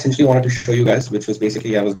 What I essentially wanted to show you guys, which was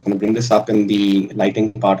basically, I was going to bring this up in the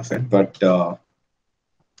lighting part of it, but I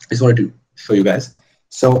just wanted to show you guys.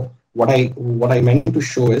 So what I meant to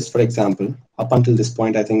show is, for example, up until this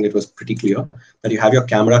point, I think it was pretty clear that you have your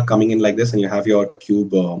camera coming in like this and you have your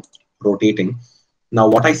cube rotating. Now,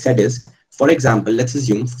 what I said is, for example, let's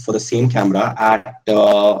assume for the same camera at,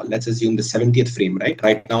 let's assume the 70th frame, right?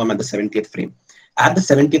 Right now I'm at the 70th frame. At the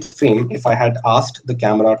 70th frame, if I had asked the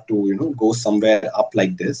camera to, go somewhere up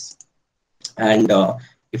like this, and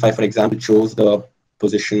if I, for example, chose the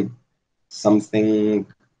position something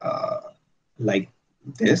like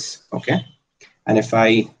this, okay? And if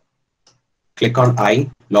I click on I,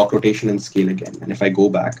 lock rotation and scale again, and if I go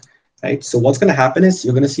back, right? So what's going to happen is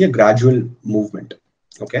you're going to see a gradual movement,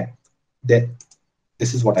 okay?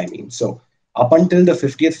 This is what I mean. So up until the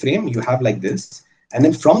 50th frame, you have like this. And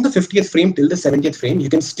then from the 50th frame till the 70th frame, you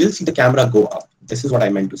can still see the camera go up. This is what I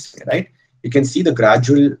meant to say, right? You can see the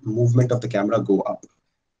gradual movement of the camera go up.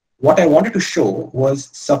 What I wanted to show was,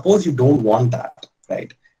 suppose you don't want that,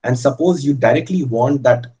 right? And suppose you directly want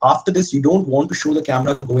that after this, you don't want to show the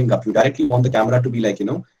camera going up. You directly want the camera to be like,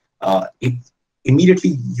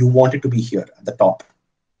 immediately you want it to be here at the top.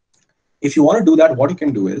 If you want to do that, what you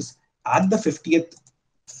can do is at the 50th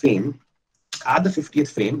frame,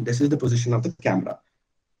 this is the position of the camera.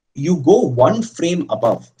 You go one frame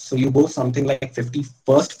above. So you go something like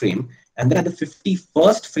 51st frame. And then at the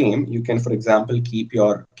 51st frame, you can, for example, keep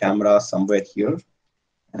your camera somewhere here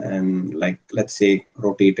and like, let's say,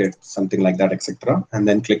 rotate it, something like that, etc. And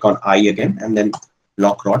then click on I again, and then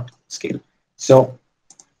lock rod scale. So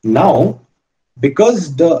now,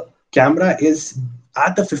 because the camera is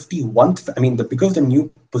at the 51st, because the new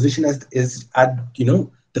position is at,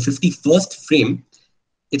 the 51st frame,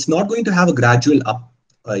 it's not going to have a gradual up,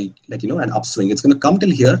 an upswing. It's going to come till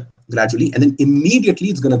here gradually, and then immediately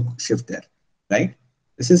it's going to shift there, right?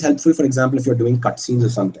 This is helpful, for example, if you're doing cutscenes or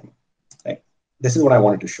something, right? This is what I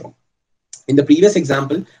wanted to show. In the previous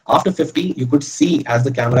example, after 50, you could see as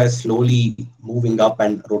the camera is slowly moving up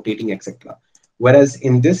and rotating, etc. Whereas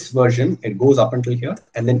in this version, it goes up until here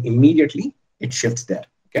and then immediately it shifts there.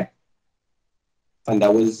 Okay. And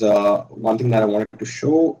that was one thing that I wanted to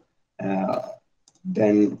show.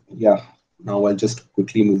 Then, yeah, now I'll just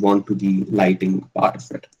quickly move on to the lighting part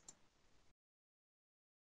of it.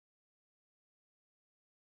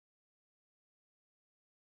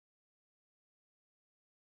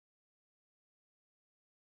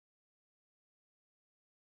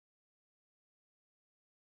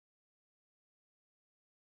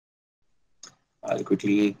 I'll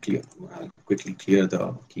quickly clear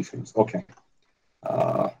the keyframes. Okay,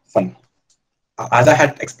 fine. As I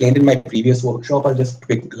had explained in my previous workshop, I'll just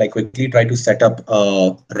quickly try to set up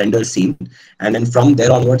a render scene, and then from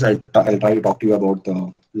there onwards, I'll try to talk to you about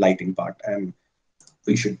the lighting part, and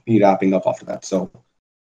we should be wrapping up after that. So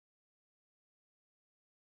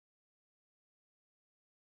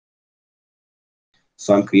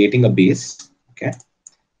I'm creating a base, okay,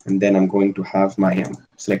 and then I'm going to have my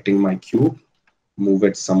selecting my cube, move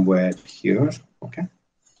it somewhere here, okay.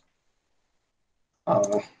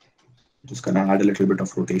 Just gonna add a little bit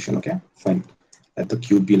of rotation, okay, fine. Let the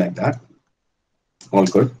cube be like that. All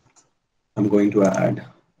good. I'm going to add,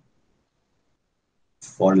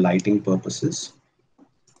 for lighting purposes,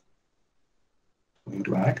 I'm going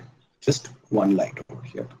to add just one light over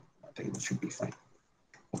here. I think it should be fine.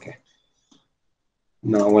 Okay.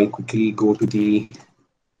 Now I'll quickly go to the,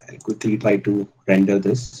 I'll quickly try to render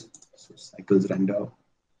this. So cycles render.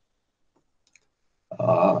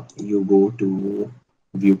 You go to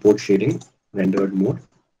viewport shading, rendered mode.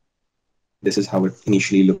 This is how it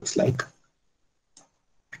initially looks like.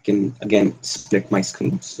 I can again split my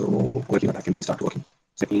screen. So over here I can start working.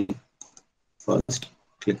 So let me first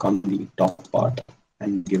click on the top part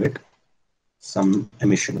and give it some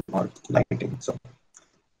emission or lighting. So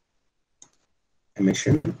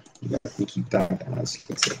emission, let me keep that as,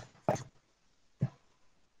 let's say, 5.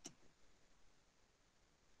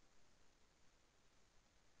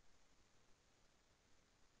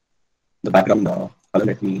 The background color,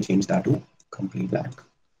 let me change that to complete black.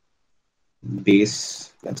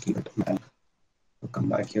 Base, let's keep it black. We'll come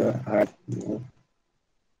back here, add new.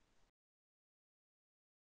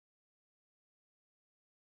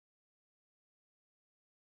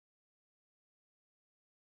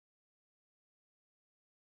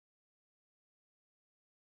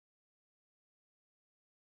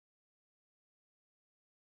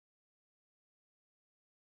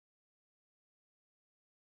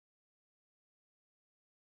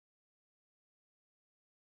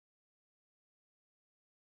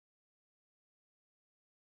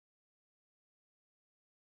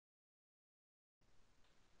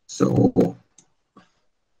 So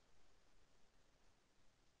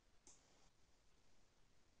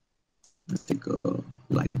let's take a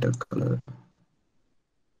lighter color.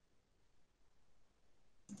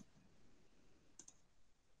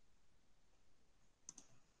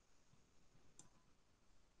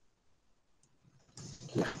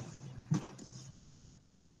 Yeah.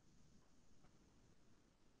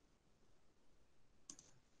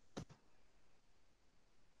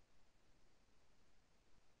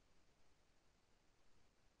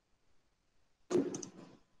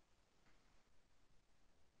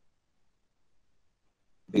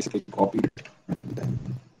 Basically copied it and then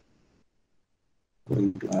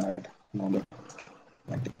going to add another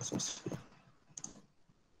lighting source here.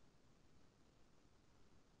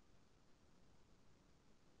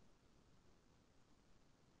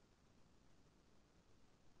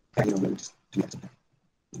 I know, we'll just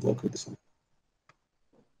work with this one.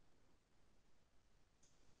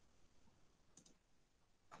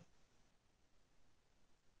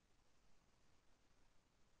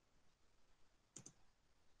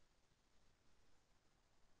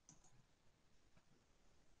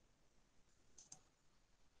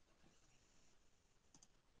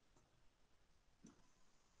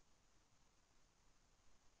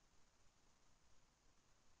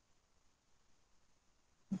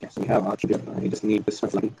 Okay, so we have our cube. I just need this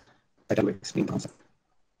line that I'm extreme concept.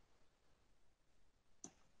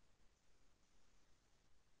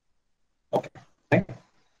 Okay, right.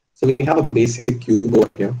 So we have a basic cube over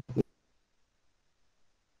here.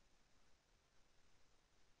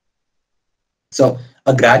 So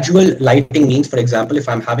a gradual lighting means, for example, if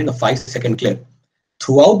I'm having a 5-second clip,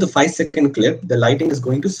 throughout the 5-second clip, the lighting is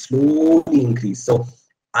going to slowly increase. So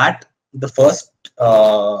at the first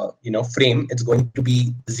frame, it's going to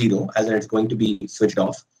be 0, as in it's going to be switched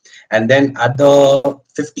off. And then at the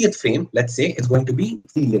 50th frame, let's say, it's going to be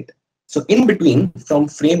lit. So in between, from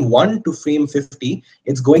frame 1 to frame 50,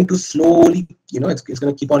 it's going to slowly, it's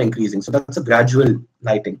going to keep on increasing. So that's a gradual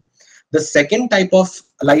lighting. The second type of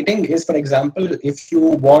lighting is, for example, if you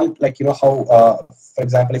want, like, how, for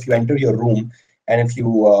example, if you enter your room and if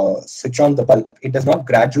you switch on the bulb, it does not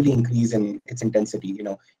gradually increase in its intensity.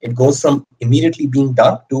 It goes from immediately being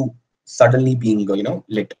dark to suddenly being,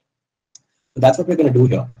 lit. So that's what we're going to do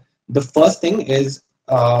here. The first thing is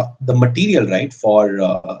the material, right, for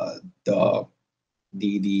the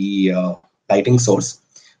lighting source.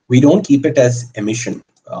 We don't keep it as emission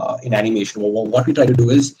in animation. What we try to do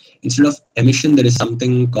is, instead of emission, there is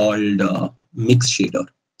something called mix shader.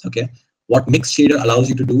 Okay, what mix shader allows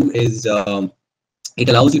you to do is it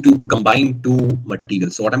allows you to combine two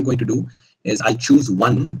materials. So what I'm going to do is I'll choose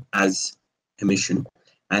one as emission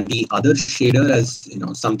and the other shader as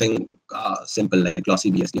something simple like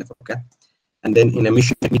glossy BSDF. Okay, and then in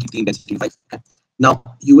emission, let me keep the intensity 5. Okay? Now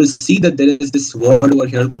you will see that there is this word over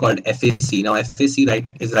here called FAC. Now FAC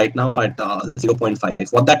is right now at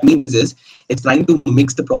 0.5. What that means is it's trying to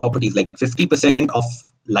mix the properties, like 50% of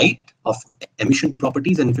light of emission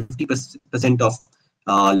properties and 50% of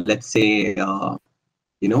let's say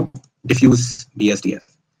diffuse BSDF.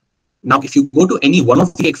 Now if you go to any one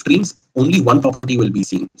of the extremes, only one property will be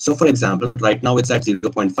seen. So for example, right now it's at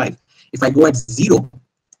 0.5. If I go at 0,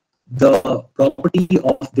 the property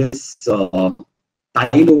of this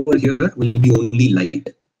tile over here will be only light.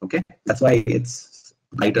 Okay, that's why it's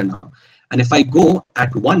brighter now. And if I go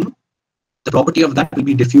at 1, the property of that will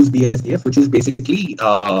be diffuse BSDF, which is basically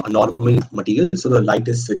a normal material, so the light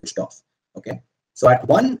is switched off. Okay, so at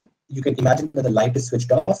 1, you can imagine that the light is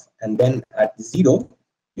switched off, and then at 0,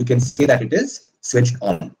 you can say that it is switched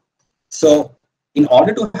on. So in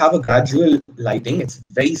order to have a gradual lighting, it's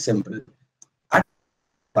very simple.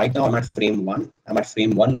 Right now I'm at frame 1. I'm at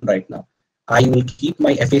frame 1 right now. I will keep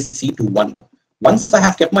my FAC to 1. Once I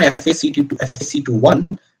have kept my FAC to 1,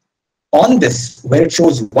 on this, where it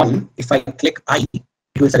shows 1, if I click I, it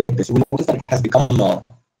will select this. You will notice that it has become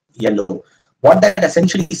yellow. What that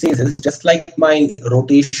essentially says is, just like my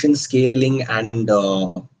rotation, scaling, and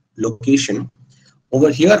location, over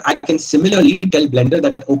here, I can similarly tell Blender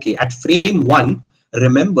that, okay, at frame 1,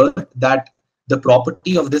 remember that the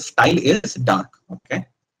property of this tile is dark. Okay.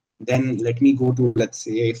 Then let me go to, let's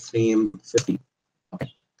say, frame 50.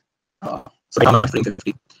 Okay. So I'm at frame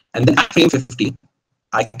 50. And then at frame 50,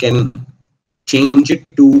 I can change it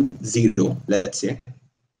to 0, let's say.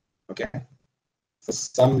 Okay. For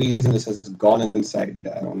some reason, this has gone inside.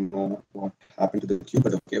 I don't know what happened to the cube,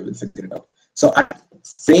 but okay, we'll figure it out. So at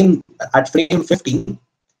frame 50,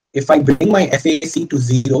 if I bring my FAC to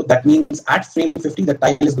 0, that means at frame 50, the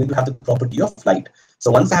tile is going to have the property of light.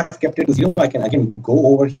 So once I have kept it to 0, I can go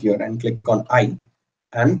over here and click on I,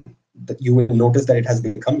 and you will notice that it has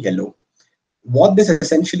become yellow. What this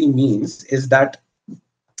essentially means is that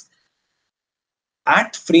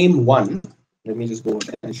at frame 1, let me just go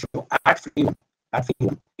ahead and show, at frame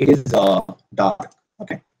 1, it is dark.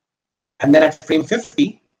 Okay. And then at frame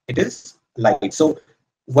 50, it is light. So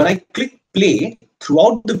when I click play,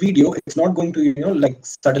 throughout the video, it's not going to, like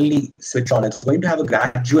suddenly switch on. It's going to have a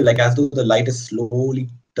gradual, like as though the light is slowly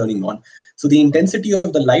turning on. So the intensity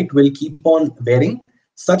of the light will keep on varying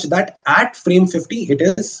such that at frame 50, it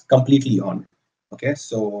is completely on. Okay,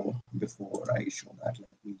 so before I show that, let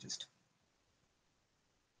me just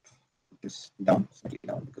put this down,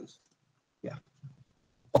 because, yeah.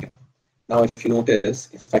 Okay, now if you notice,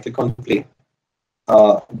 if I click on play,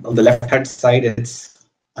 on the left hand side, it's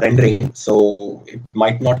rendering, so it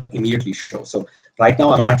might not immediately show. So right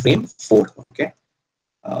now I'm at frame 4. Okay,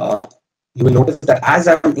 you will notice that as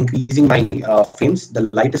I'm increasing my frames, the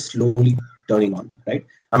light is slowly turning on. Right,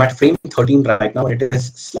 I'm at frame 13 right now, and it is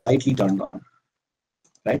slightly turned on.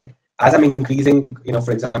 Right, as I'm increasing,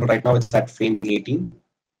 for example, right now it's at frame 18,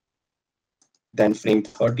 then frame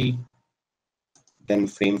 30, then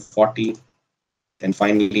frame 40, then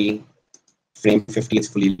finally frame 50 is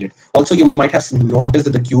fully lit. Also, you might have noticed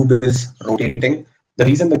that the cube is rotating. The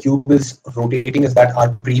reason the cube is rotating is that our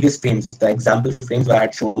previous frames, the example frames where I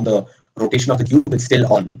had shown the rotation of the cube, is still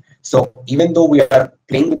on. So even though we are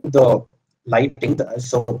playing with the lighting,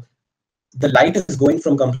 so the light is going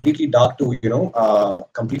from completely dark to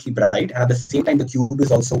completely bright, and at the same time the cube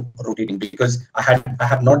is also rotating, because I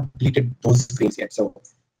have not deleted those frames yet. So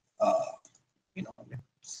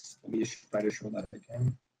let me just try to show that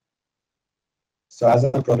again. So as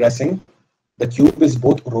I'm progressing, the cube is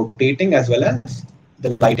both rotating as well as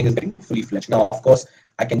the lighting is getting fully fledged. Now, of course,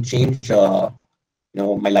 I can change my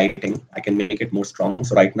lighting. I can make it more strong.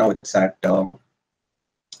 So right now it's at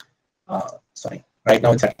right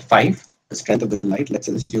now it's at 5. The strength of the light. Let's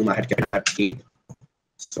assume I had kept it at 8.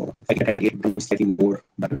 So if I get at 8, then slightly more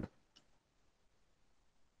better.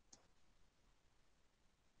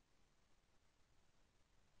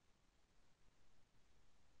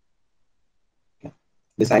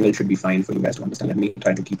 this angle should be fine for you guys to understand. Let me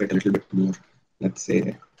try to keep it a little bit more, let's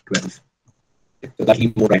say 12. So that'll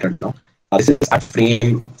be more brighter now. This is at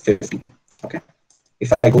frame 50. Okay.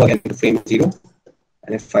 If I go again to frame 0,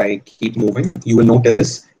 and if I keep moving, you will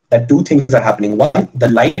notice that two things are happening. One, the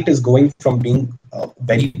light is going from being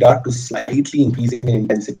very dark to slightly increasing in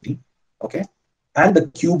intensity. Okay. And the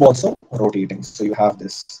cube also rotating. So you have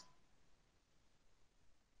this.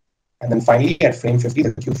 And then finally at frame 50,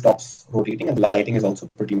 the cube stops rotating and the lighting is also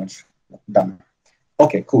pretty much done.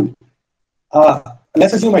 Okay, cool.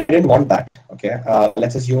 Let's assume I didn't want that. Okay,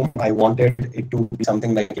 let's assume I wanted it to be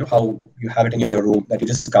something like, you know, how you have it in your room, that you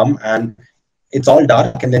just come and it's all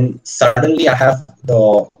dark, and then suddenly I have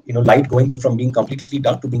the, you know, light going from being completely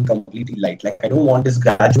dark to being completely light. Like, I don't want this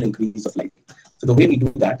gradual increase of light. So the way we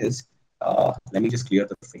do that is, let me just clear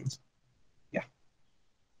the frames. Yeah.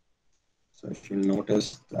 So if you'll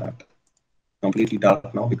notice that completely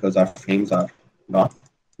dark now because our frames are dark,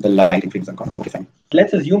 the lighting frames are gone. Okay, fine.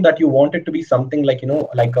 Let's assume that you want it to be something like, you know,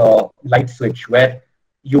 like a light switch where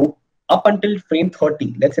you, up until frame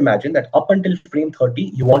 30, let's imagine that up until frame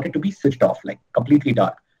 30, you want it to be switched off, like completely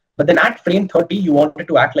dark. But then at frame 30, you want it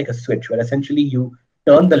to act like a switch where essentially you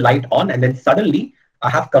turn the light on and then suddenly I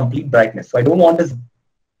have complete brightness. So I don't want this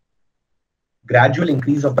gradual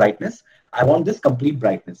increase of brightness. I want this complete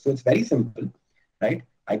brightness. So it's very simple, right?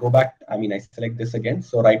 I go back, I mean, I select this again.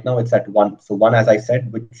 So right now it's at 1. So 1, as I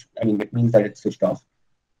said, which, I mean, it means that it's switched off.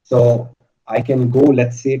 So I can go,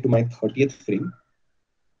 let's say, to my 30th frame.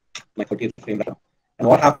 My 30th frame right now. And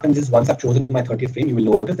what happens is, once I've chosen my 30th frame, you will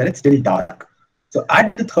notice that it's still dark. So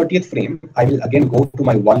at the 30th frame, I will again go to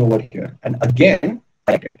my 1 over here and again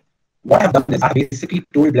highlight it. What I've done is I basically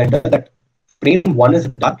told Blender that frame 1 is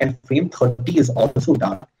dark and frame 30 is also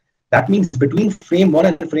dark. That means between frame 1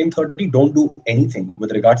 and frame 30, don't do anything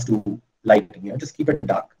with regards to lighting. You know, just keep it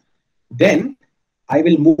dark. Then I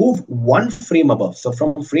will move 1 frame above. So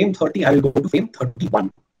from frame 30, I will go to frame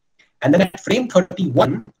 31. And then at frame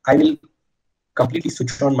 31, I will completely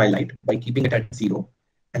switch on my light by keeping it at 0.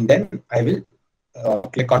 And then I will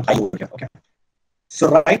click on I over here. Okay.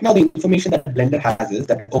 So right now, the information that Blender has is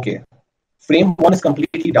that, okay, frame 1 is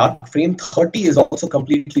completely dark. Frame 30 is also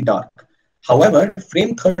completely dark. However,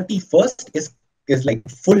 frame 31st is like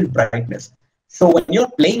full brightness. So when you're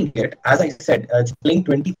playing it, as I said, it's playing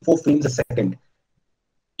 24 frames a second.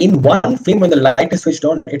 In 1 frame, when the light is switched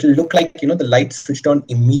on, it will look like, you know, the light switched on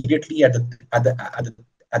immediately at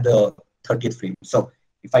the 30th frame. So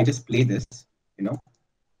if I just play this, you know,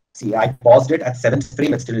 see, I paused it at 7th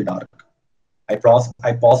frame, it's still dark. I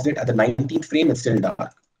paused it at the 19th frame, it's still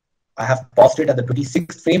dark. I have paused it at the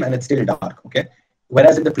 26th frame and it's still dark. Okay.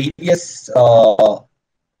 Whereas in the previous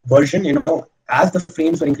version, you know, as the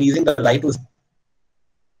frames were increasing, the light was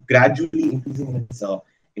gradually increasing in its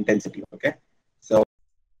intensity. Okay. So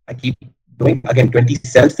I keep doing again,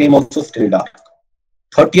 27th frame also still dark.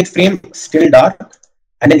 30th frame still dark.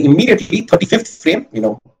 And then immediately 35th frame, you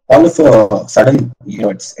know, all of a sudden, you know,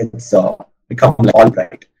 it's become like all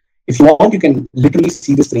bright. If you want, you can literally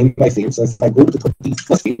see this frame by frame. So if I go to the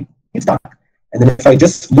 31st frame, it's dark. And then if I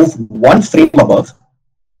just move 1 frame above,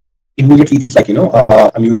 immediately it's like, you know,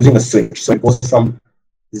 I'm using a switch. So it goes from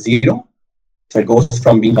 0. So it goes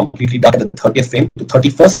from being completely dark at the 30th frame to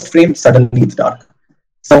 31st frame, suddenly it's dark.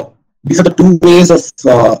 So these are the 2 ways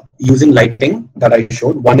of using lighting that I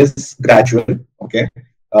showed. One is gradual, okay?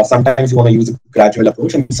 Sometimes you want to use a gradual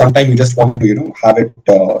approach, and sometimes you just want to, you know, have it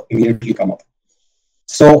immediately come up.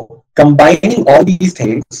 So combining all these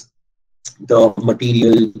things, the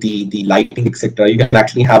material, the lighting, etc., you can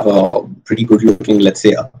actually have a pretty good looking, let's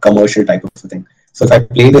say, a commercial type of thing. So if I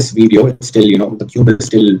play this video, it's still, you know, the cube is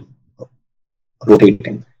still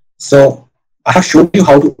rotating. So I have showed you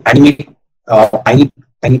how to animate tiny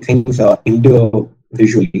things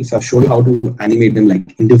individually. So I've showed you how to animate them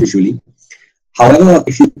like individually. However,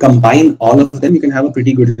 if you combine all of them, you can have a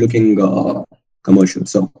pretty good looking commercial.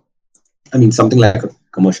 So, I mean, something like a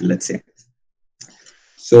commercial, let's say.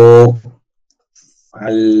 So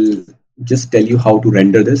I'll just tell you how to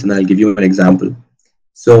render this and I'll give you an example.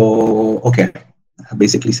 So, okay, I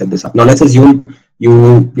basically set this up. Now let's assume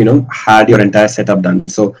you know, had your entire setup done.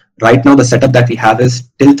 So right now the setup that we have is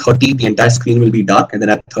till 30, the entire screen will be dark. And then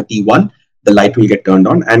at 31, the light will get turned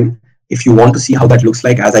on. And if you want to see how that looks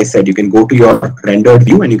like, as I said, you can go to your rendered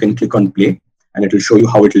view and you can click on play and it will show you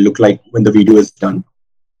how it will look like when the video is done.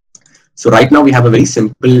 So right now we have a very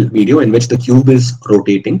simple video in which the cube is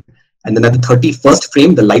rotating. And then at the 31st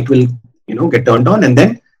frame, the light will, you know, get turned on and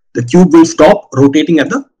then the cube will stop rotating at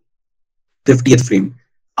the 50th frame.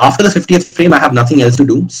 After the 50th frame, I have nothing else to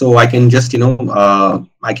do. So I can just, you know,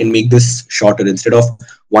 I can make this shorter. Instead of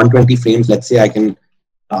 120 frames, let's say I can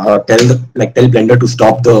tell Blender to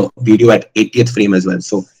stop the video at 80th frame as well.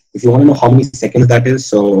 So if you want to know how many seconds that is,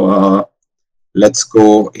 so let's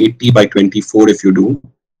go 80 by 24 if you do.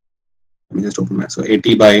 Let me just open that. So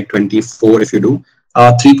 80 by 24 if you do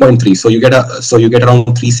 3.3. So you get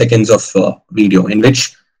around 3 seconds of video in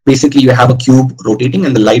which basically you have a cube rotating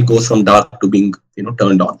and the light goes from dark to being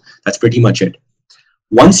turned on. That's pretty much it.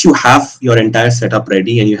 Once you have your entire setup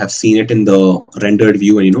ready and you have seen it in the rendered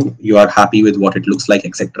view and you are happy with what it looks like,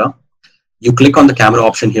 etc., you click on the camera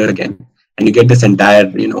option here again and you get this entire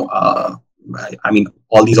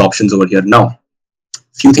all these options over here. Now,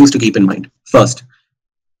 few things to keep in mind. First,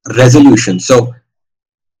 resolution. So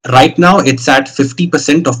right now it's at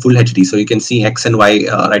 50% of full HD. So you can see X and Y.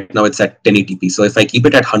 Right now it's at 1080p. So if I keep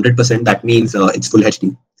it at 100%, that means it's full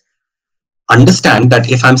HD. Understand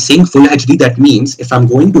that if I'm saying full HD, that means if I'm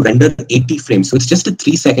going to render 80 frames, so it's just a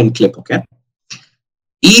 3-second clip, okay?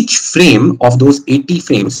 Each frame of those 80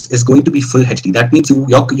 frames is going to be full HD. That means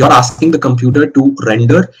you're asking the computer to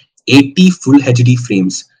render 80 full HD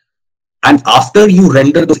frames. And after you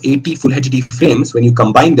render those 80 full HD frames, when you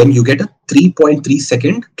combine them, you get a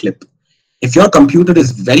 3.3-second clip. If your computer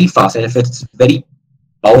is very fast and if it's very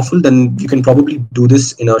powerful, then you can probably do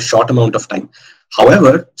this in a short amount of time.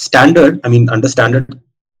 However, under standard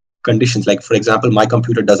conditions, like for example, my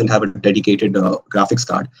computer doesn't have a dedicated graphics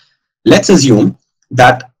card. Let's assume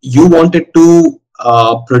that you wanted to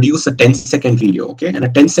produce a 10-second video, okay? And a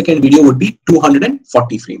 10-second video would be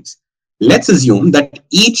 240 frames. Let's assume that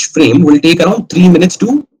each frame will take around 3 minutes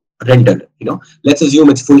to render. Let's assume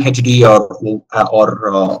it's full HD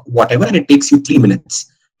or whatever, and it takes you 3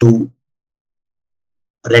 minutes to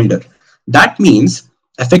render. That means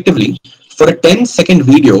effectively for a 10-second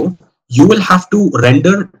video, you will have to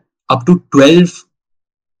render up to 12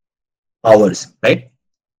 hours, right?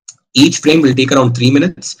 Each frame will take around 3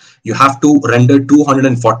 minutes. You have to render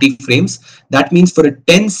 240 frames. That means for a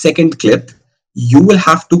 10-second clip, you will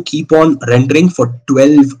have to keep on rendering for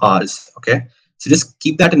 12 hours, okay? So just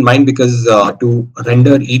keep that in mind because to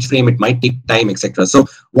render each frame, it might take time, etc. So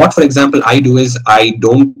what, for example, I do is I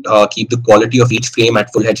don't keep the quality of each frame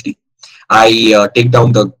at full HD. I take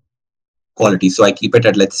down the quality. So I keep it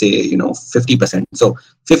at, let's say, 50%. So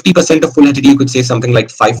 50% of full HD, you could say something like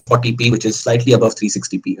 540p, which is slightly above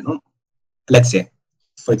 360p, let's say,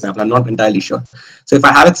 for example. I'm not entirely sure. So if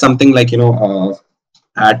I have it something like,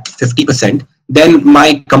 at 50%, then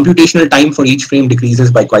my computational time for each frame decreases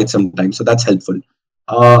by quite some time. So that's helpful.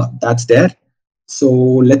 That's there. So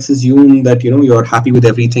let's assume that, you're happy with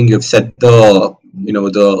everything. You've set the,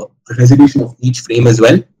 the resolution of each frame as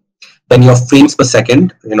well. Then your frames per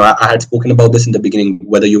second, I had spoken about this in the beginning,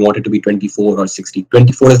 whether you want it to be 24 or 60.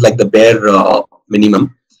 24 is like the bare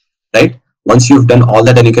minimum, right? Once you've done all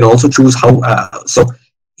that, then you can also choose how. So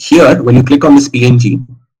here, when you click on this PNG,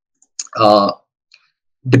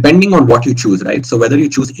 depending on what you choose, right? So whether you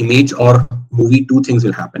choose image or movie, two things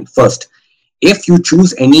will happen. First, if you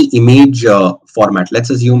choose any image format, let's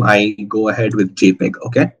assume I go ahead with JPEG,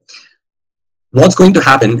 okay? What's going to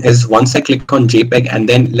happen is once I click on JPEG and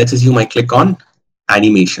then let's assume I click on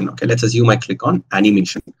animation, okay? Let's assume I click on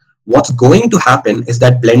animation. What's going to happen is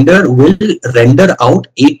that Blender will render out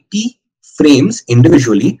 80 frames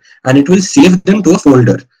individually and it will save them to a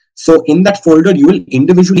folder. So in that folder, you will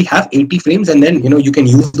individually have 80 frames and then, you can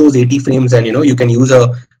use those 80 frames and, you can use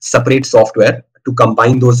a separate software to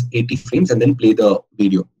combine those 80 frames and then play the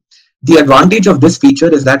video. The advantage of this feature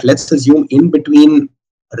is that let's assume in between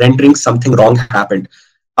rendering something wrong happened.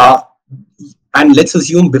 And let's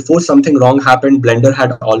assume before something wrong happened, Blender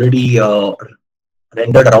had already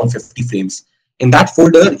rendered around 50 frames. In that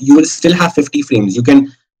folder, you will still have 50 frames. You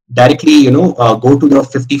can directly, go to the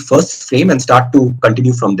 51st frame and start to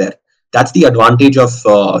continue from there. That's the advantage of,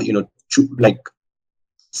 like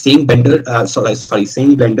saying Blender,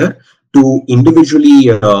 saying Blender to individually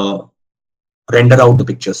render out the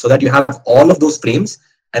picture so that you have all of those frames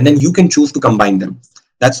and then you can choose to combine them.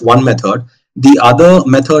 That's one method. The other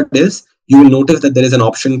method is you will notice that there is an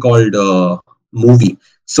option called movie.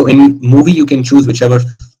 So in movie, you can choose whichever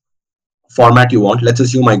format you want. Let's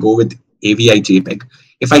assume I go with AVI JPEG.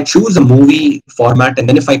 If I choose a movie format and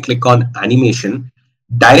then if I click on animation,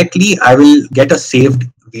 directly I will get a saved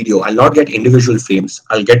video. I'll not get individual frames.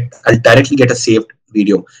 I'll directly get a saved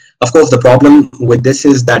video. Of course, the problem with this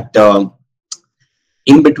is that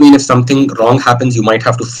in between, if something wrong happens, you might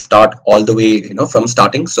have to start all the way, from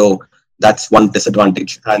starting. So that's one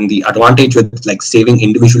disadvantage. And the advantage with like saving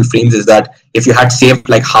individual frames is that if you had saved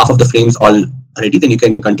like half of the frames already, then you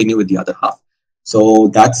can continue with the other half. So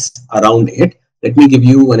that's around it. Let me give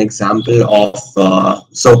you an example of,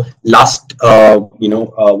 so last,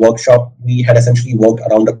 workshop, we had essentially worked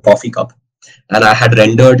around a coffee cup, and I had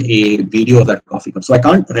rendered a video of that coffee cup. So I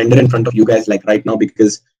can't render in front of you guys like right now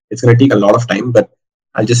because it's going to take a lot of time, but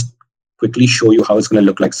I'll just quickly show you how it's going to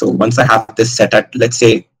look like. So once I have this set at, let's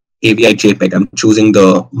say, AVI JPEG, I'm choosing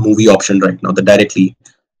the movie option right now, the directly,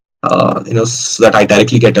 so that I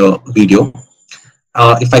directly get a video.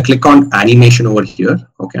 If I click on animation over here,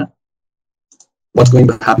 okay, what's going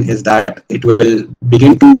to happen is that it will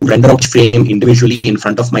begin to render out frame individually in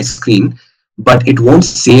front of my screen, but it won't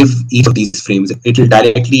save each of these frames. It will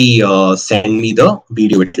directly send me the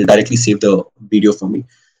video. It will directly save the video for me.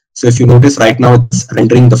 So if you notice right now, it's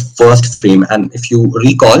rendering the first frame. And if you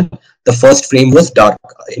recall, the first frame was dark.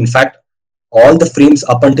 In fact, all the frames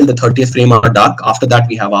up until the 30th frame are dark. After that,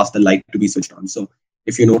 we have asked the light to be switched on. So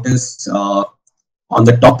if you notice on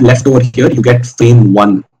the top left over here, you get frame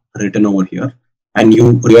 1 written over here. And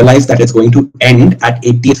you realize that it's going to end at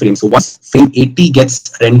 80th frame. So once frame 80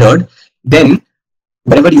 gets rendered, then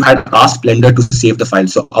wherever you had asked Blender to save the file,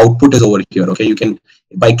 so output is over here. Okay, you can,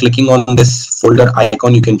 by clicking on this folder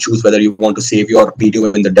icon, you can choose whether you want to save your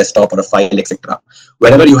video in the desktop or a file, etc.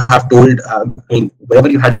 Wherever you have told, wherever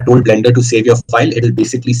you had told Blender to save your file, it will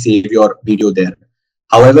basically save your video there.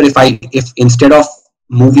 However, if instead of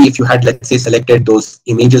movie, if you had, let's say, selected those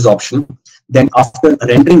images option, then after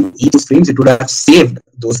rendering each frames, it would have saved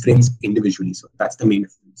those frames individually. So that's the main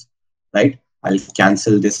difference, right? I'll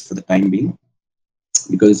cancel this for the time being,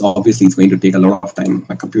 because obviously it's going to take a lot of time.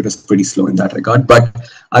 My computer is pretty slow in that regard,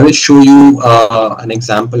 but I will show you an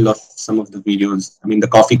example of some of the videos. I mean, the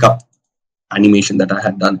coffee cup animation that I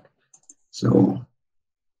had done. So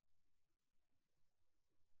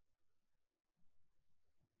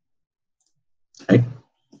right.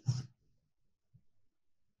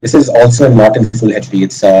 This is also not in full HD.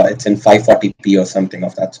 It's in 540p or something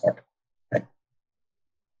of that sort. Right.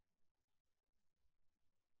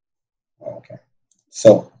 Okay.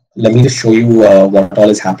 So let me just show you what all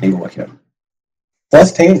is happening over here.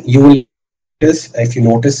 First thing you will notice, if you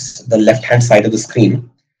notice the left-hand side of the screen,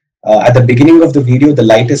 at the beginning of the video, the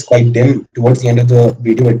light is quite dim. Towards the end of the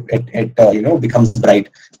video, it becomes bright.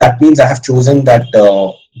 That means I have chosen that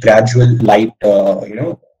gradual light,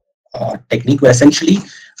 technique, where essentially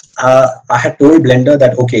I had told Blender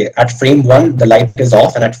that, okay, at frame 1, the light is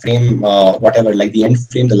off, and at frame whatever, like the end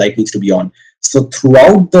frame, the light needs to be on. So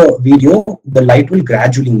throughout the video, the light will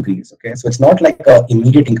gradually increase. Okay, so it's not like an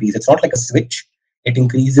immediate increase. It's not like a switch. It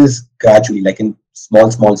increases gradually, like in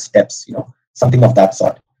small steps, something of that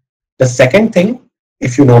sort. The second thing,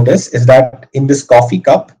 if you notice, is that in this coffee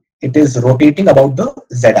cup, it is rotating about the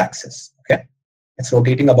z-axis. Okay, it's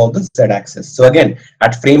rotating about the z-axis. So again,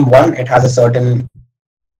 at frame 1, it has a certain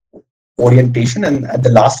orientation, and at the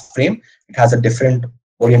last frame, it has a different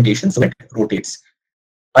orientation, so it rotates.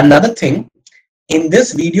 Another thing, in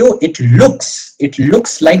this video, it looks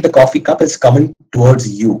like the coffee cup is coming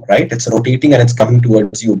towards you, right? It's rotating and it's coming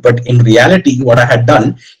towards you. But in reality, what I had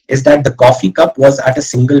done is that the coffee cup was at a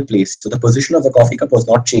single place. So the position of the coffee cup was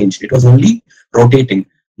not changed. It was only rotating.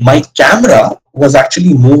 My camera was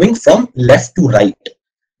actually moving from left to right.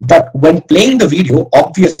 But when playing the video,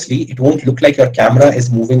 obviously, it won't look like your camera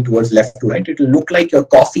is moving towards left to right. It will look like your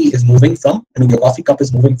coffee is moving from, your coffee cup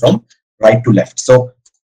is moving from right to left. So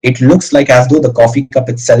it looks like as though the coffee cup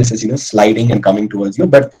itself is, sliding and coming towards you.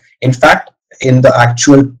 But in fact, in the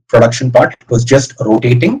actual production part, it was just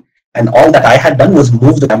rotating. And all that I had done was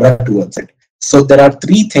move the camera towards it. So there are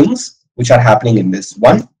 3 things which are happening in this.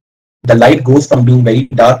 One, the light goes from being very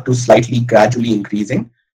dark to slightly gradually increasing,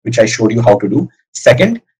 which I showed you how to do.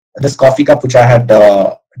 Second, this coffee cup which I had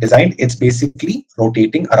designed, it's basically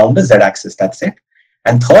rotating around the z-axis. That's it.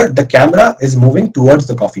 And third, the camera is moving towards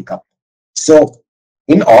the coffee cup. So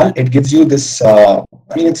in all, it gives you this,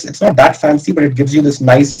 it's not that fancy, but it gives you this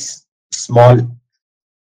nice small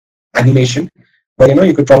animation where,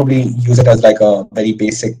 you could probably use it as like a very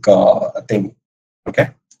basic thing. Okay.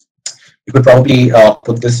 You could probably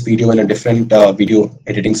put this video in a different video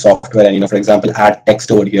editing software and, for example, add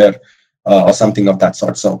text over here or something of that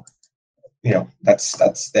sort. So,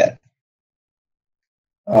 that's there.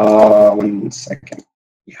 1 second.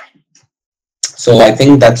 Yeah. So I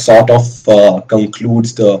think that sort of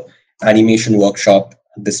concludes the animation workshop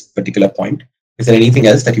at this particular point. Is there anything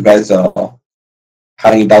else that you guys have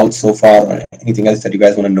any doubts so far, or anything else that you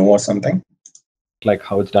guys want to know or something? Like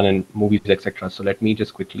how it's done in movies, etc. So let me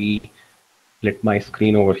just quickly split my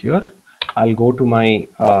screen over here. I'll go to my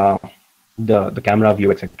the camera view,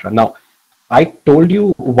 etc. Now, I told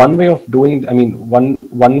you one way of doing.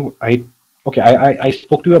 I Okay, I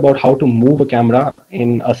spoke to you about how to move a camera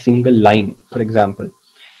in a single line, for example.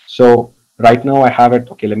 So right now I have it.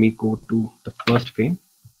 Okay, let me go to the first frame.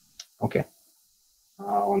 Okay,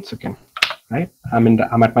 one second. Right, I'm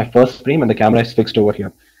at my first frame and the camera is fixed over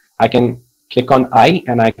here. I can click on I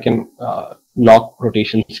and I can lock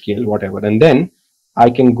rotation scale, whatever, and then I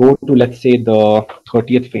can go to, let's say, the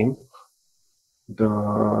 30th frame.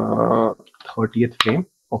 The 30th frame.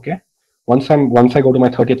 Okay. Once I go to my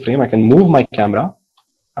 30th frame, I can move my camera.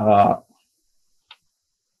 Uh,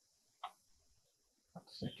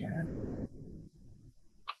 Second.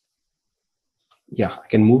 Yeah, I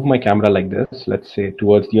can move my camera like this, let's say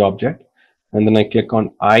towards the object, and then I click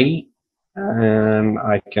on I and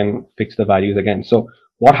I can fix the values again. So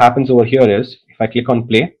what happens over here is if I click on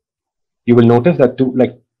play, you will notice that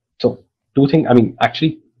two things, I mean,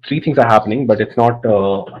 actually three things are happening, but it's not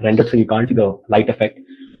rendered, so you can't see the light effect.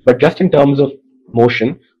 But just in terms of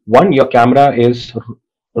motion, one, your camera is,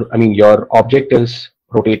 I mean, your object is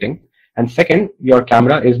rotating, and second, your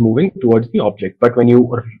camera is moving towards the object. But when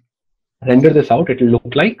you render this out, it will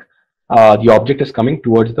look like the object is coming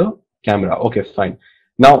towards the camera. Okay, fine.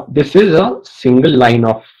 Now, this is a single line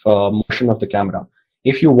of motion of the camera.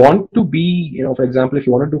 If you want to be, for example, if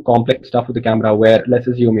you want to do complex stuff with the camera where, let's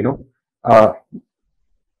assume, okay,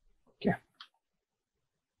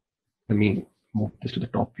 let me move this to the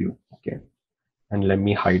top view. Okay, and let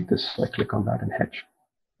me hide this. So I click on that and hedge.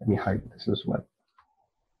 Let me hide this as well.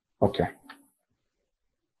 Okay.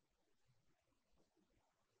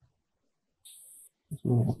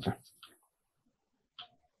 Okay.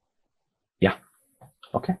 Yeah.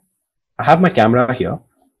 Okay. I have my camera here.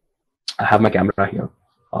 I have my camera here.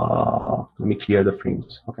 Let me clear the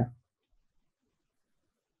frames. Okay.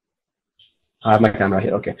 I have my camera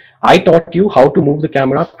here. Okay. I taught you how to move the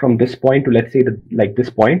camera from this point to, let's say, like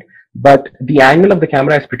this point, but the angle of the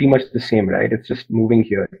camera is pretty much the same, right? It's just moving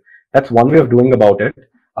here. That's one way of doing about it.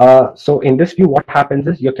 So in this view, what happens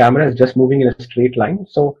is your camera is just moving in a straight line.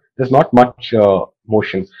 So there's not much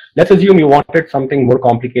motion. Let's assume you wanted something more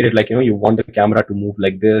complicated, like, you want the camera to move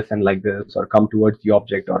like this, or come towards the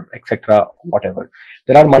object, or etc. Whatever.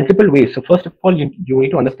 There are multiple ways. So first of all, you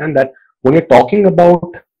need to understand that when you're talking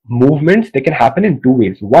about movements, they can happen in two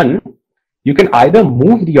ways. One, you can either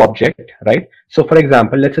move the object, right? So for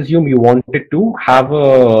example, let's assume you wanted to have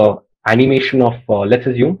a animation of, let's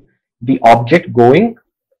assume the object going,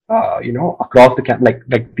 across the cam, like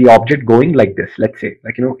the object going like this, let's say,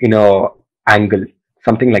 like, in a angle,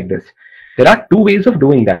 something like this. There are two ways of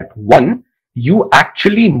doing that. One, you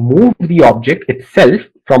actually move the object itself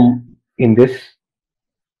from in this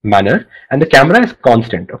manner, and the camera is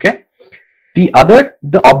constant. Okay. The other,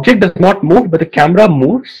 the object does not move, but the camera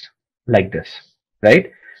moves like this,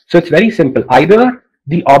 right? So it's very simple. Either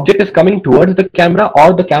the object is coming towards the camera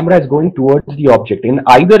or the camera is going towards the object. In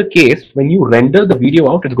either case, when you render the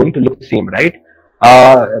video out, it's going to look the same, right?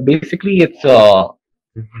 Basically, it's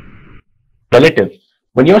relative.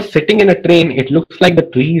 When you're sitting in a train, it looks like the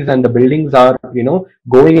trees and the buildings are,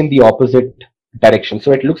 going in the opposite direction.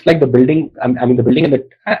 So it looks like the building, I mean, the building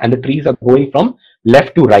and the trees are going from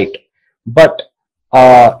left to right. But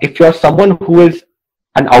if you're someone who is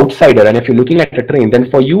an outsider and if you're looking at a train,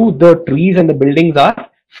 then for you, the trees and the buildings are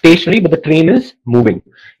stationary, but the train is moving.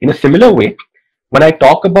 In a similar way, when I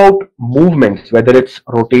talk about movements, whether it's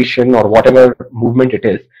rotation or whatever movement it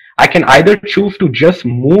is, I can either choose to just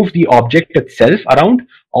move the object itself around,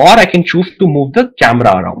 or I can choose to move the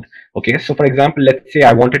camera around. Okay, so for example, let's say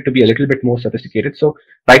I want it to be a little bit more sophisticated. So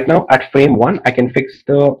right now at frame one, I can fix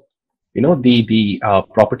the, the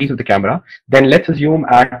properties of the camera. Then let's assume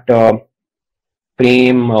at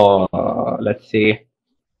frame, let's say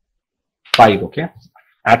 5. Okay,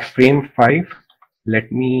 at frame 5,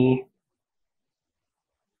 let me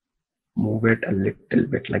move it a little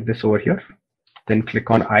bit like this over here, then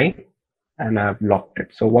click on I, and I've locked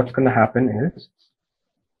it. So what's going to happen is,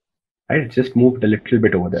 right, it just moved a little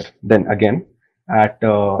bit over there. Then again at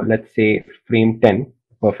let's say frame 10,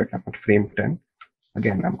 perfect, I'm at frame 10.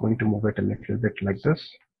 Again, I'm going to move it a little bit like this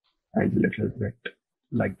and a little bit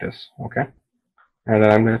like this. Okay, and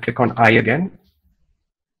then I'm going to click on I again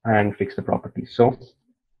and fix the properties. So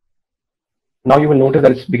now you will notice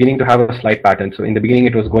that it's beginning to have a slight pattern. So in the beginning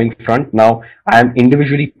it was going front. Now I am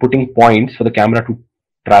individually putting points for the camera to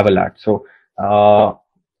travel at. So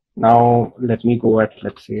now let me go at,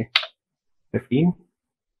 let's say, 15,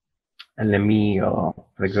 and let me,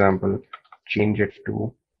 for example, change it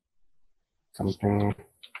to something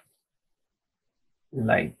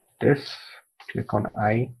like this. Click on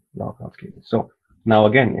I, log out. So now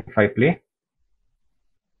again, if I play,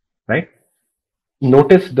 right,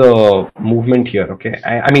 notice the movement here. Okay,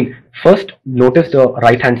 I mean, first notice the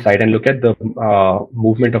right hand side and look at the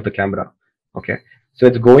movement of the camera. Okay, so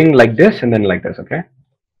it's going like this and then like this. Okay,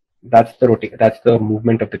 that's the that's the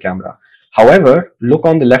movement of the camera. However, look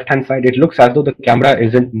on the left hand side, it looks as though the camera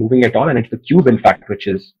isn't moving at all, and it's the cube in fact which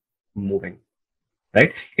is moving,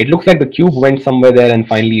 right? It looks like the cube went somewhere there and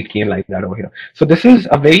finally it came like that over here. So this is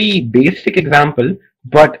a very basic example,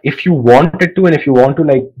 but if you wanted to, and if you want to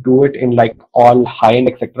like do it in like all high end,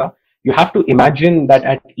 etc., you have to imagine that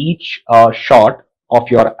at each shot of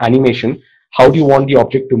your animation, how do you want the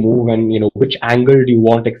object to move, and which angle do you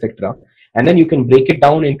want, etc. And then you can break it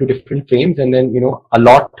down into different frames, and then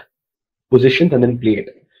allot positions and then play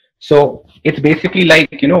it. So it's basically like,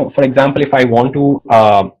 for example, if I want to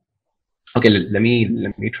okay, let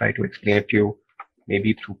me try to explain it to you,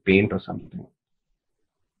 maybe through paint or something.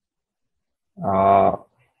 Uh,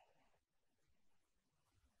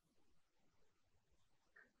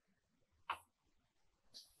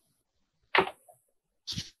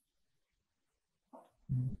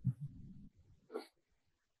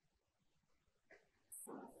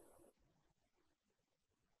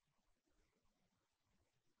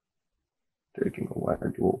 taking a while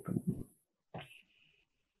to open.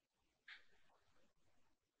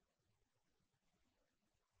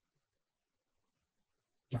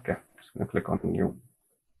 Okay, just gonna click on new.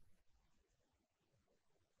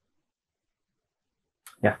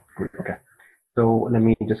 Yeah, good. Okay, so let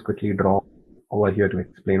me just quickly draw over here to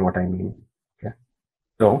explain what I mean. Okay,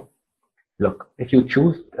 so look, if you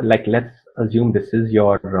choose, like, let's assume this is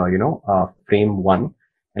your frame 1,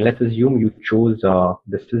 and let's assume you chose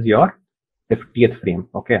this is your 50th frame.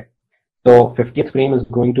 Okay, so 50th frame is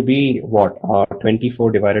going to be what?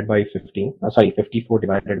 24 divided by 50. Sorry, 54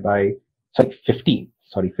 divided by, sorry, 50.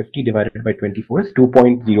 Sorry, 50 divided by 24 is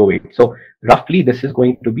 2.08. So roughly this is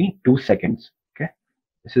going to be 2 seconds. Okay,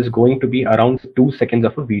 this is going to be around 2 seconds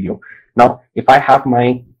of a video. Now, if I have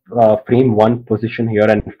my frame 1 position here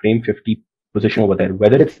and frame 50 position over there,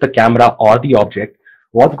 whether it's the camera or the object,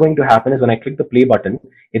 what's going to happen is when I click the play button,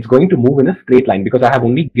 it's going to move in a straight line because I have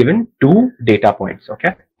only given 2 data points.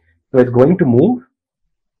 Okay, so it's going to move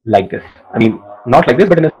like this. I mean, not like this,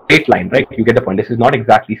 but in a straight line, right? You get the point. This is not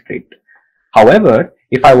exactly straight. However,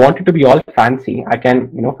 if I want it to be all fancy, I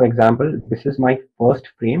can, for example, this is my first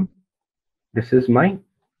frame. This is my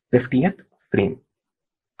 50th frame.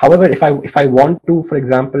 However, if I want to, for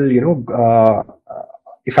example,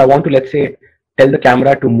 if I want to, let's say, tell the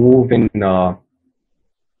camera to move in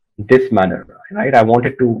this manner, right? I want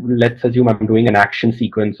it to, let's assume I'm doing an action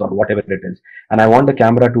sequence or whatever it is, and I want the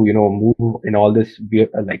camera to, move in all this weird,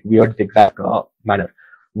 like weird zigzag manner.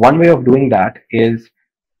 One way of doing that is,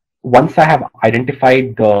 once I have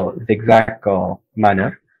identified the zigzag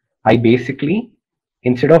manner, I basically,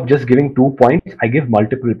 instead of just giving 2 points, I give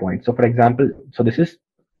multiple points. So for example, so this is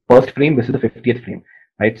first frame, this is the 50th frame,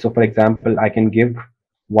 right? So for example, I can give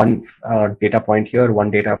one data point here,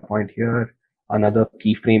 one data point here, another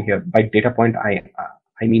keyframe here. By data point, I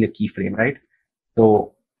mean a keyframe, right?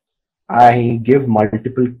 So I give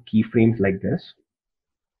multiple keyframes like this.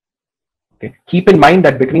 Okay. Keep in mind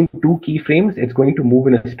that between 2 keyframes, it's going to move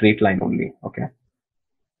in a straight line only. Okay.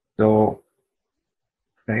 So,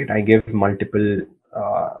 right, I give multiple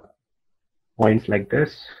points like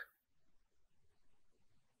this.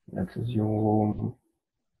 Let's assume.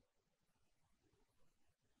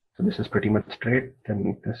 So this is pretty much straight,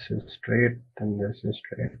 then this is straight, then this is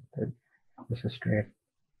straight, then this is straight,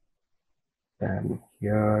 then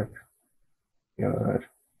here, here,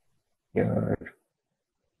 here,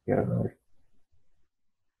 here.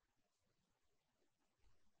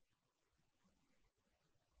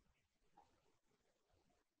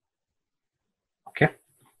 Okay.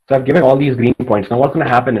 So I've given all these green points. Now what's going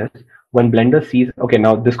to happen is, when Blender sees, okay,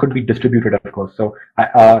 now this could be distributed, of course. So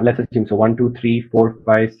let's assume, so 1, 2, 3, 4,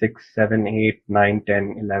 5, 6, 7, 8, 9,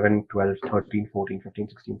 10, 11, 12, 13, 14, 15,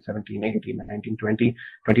 16, 17, 18, 19, 20,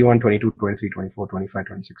 21, 22, 23, 24, 25,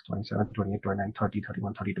 26, 27, 28, 29, 30,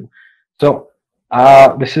 31, 32. So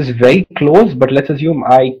this is very close, but let's assume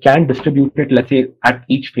I can distribute it, let's say, at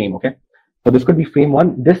each frame, okay? So this could be frame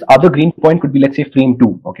 1. This other green point could be, let's say, frame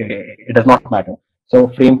 2, okay? It does not matter. So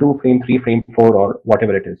frame 2, frame 3, frame 4, or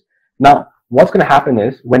whatever it is. Now, what's going to happen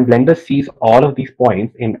is, when Blender sees all of these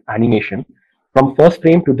points in animation, from first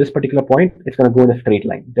frame to this particular point, it's going to go in a straight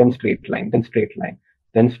line, then straight line, then straight line,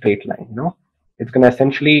 then straight line. It's going to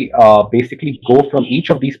essentially basically go from each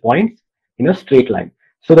of these points in a straight line.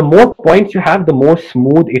 So the more points you have, the more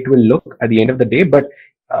smooth it will look at the end of the day. But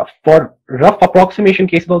for rough approximation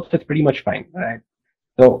cases, also, it's pretty much fine, right?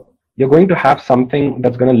 So you're going to have something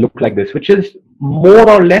that's going to look like this, which is more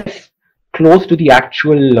or less close to the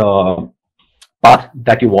actual path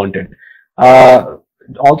that you wanted.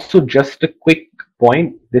 Also, just a quick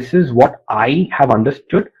point. This is what I have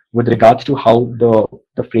understood with regards to how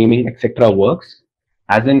the framing etc. works.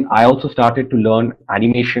 As in, I also started to learn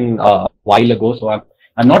animation a while ago, so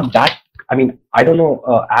I'm not that. I mean, I don't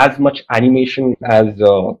know as much animation as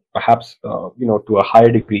perhaps to a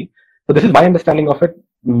higher degree. So this is my understanding of it.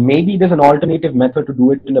 Maybe there's an alternative method to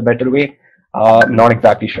do it in a better way. Not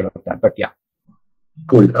exactly sure of that, but yeah.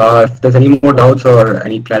 Cool. If there's any more doubts or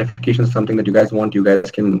any clarifications, something that you guys want, you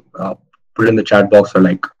guys can put it in the chat box or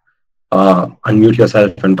like unmute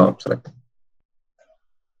yourself and talk. So, like,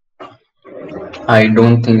 I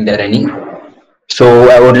don't think there are any. So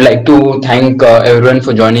I would like to thank everyone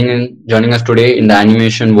for joining us today in the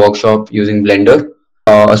animation workshop using Blender.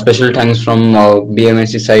 A special thanks from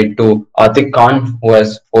BMSC side to Atik Khan, who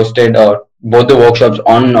has hosted both the workshops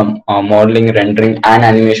on modeling, rendering, and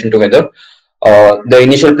animation together. The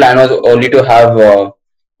initial plan was only to have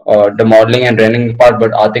the modeling and rendering part,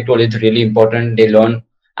 but Atik told it's really important they learn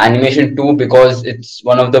animation too, because it's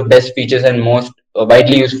one of the best features and most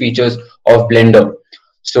widely used features of Blender.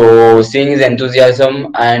 So seeing his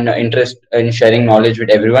enthusiasm and interest in sharing knowledge with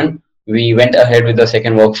everyone, we went ahead with the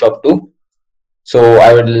second workshop too. So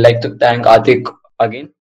I would like to thank Atik again.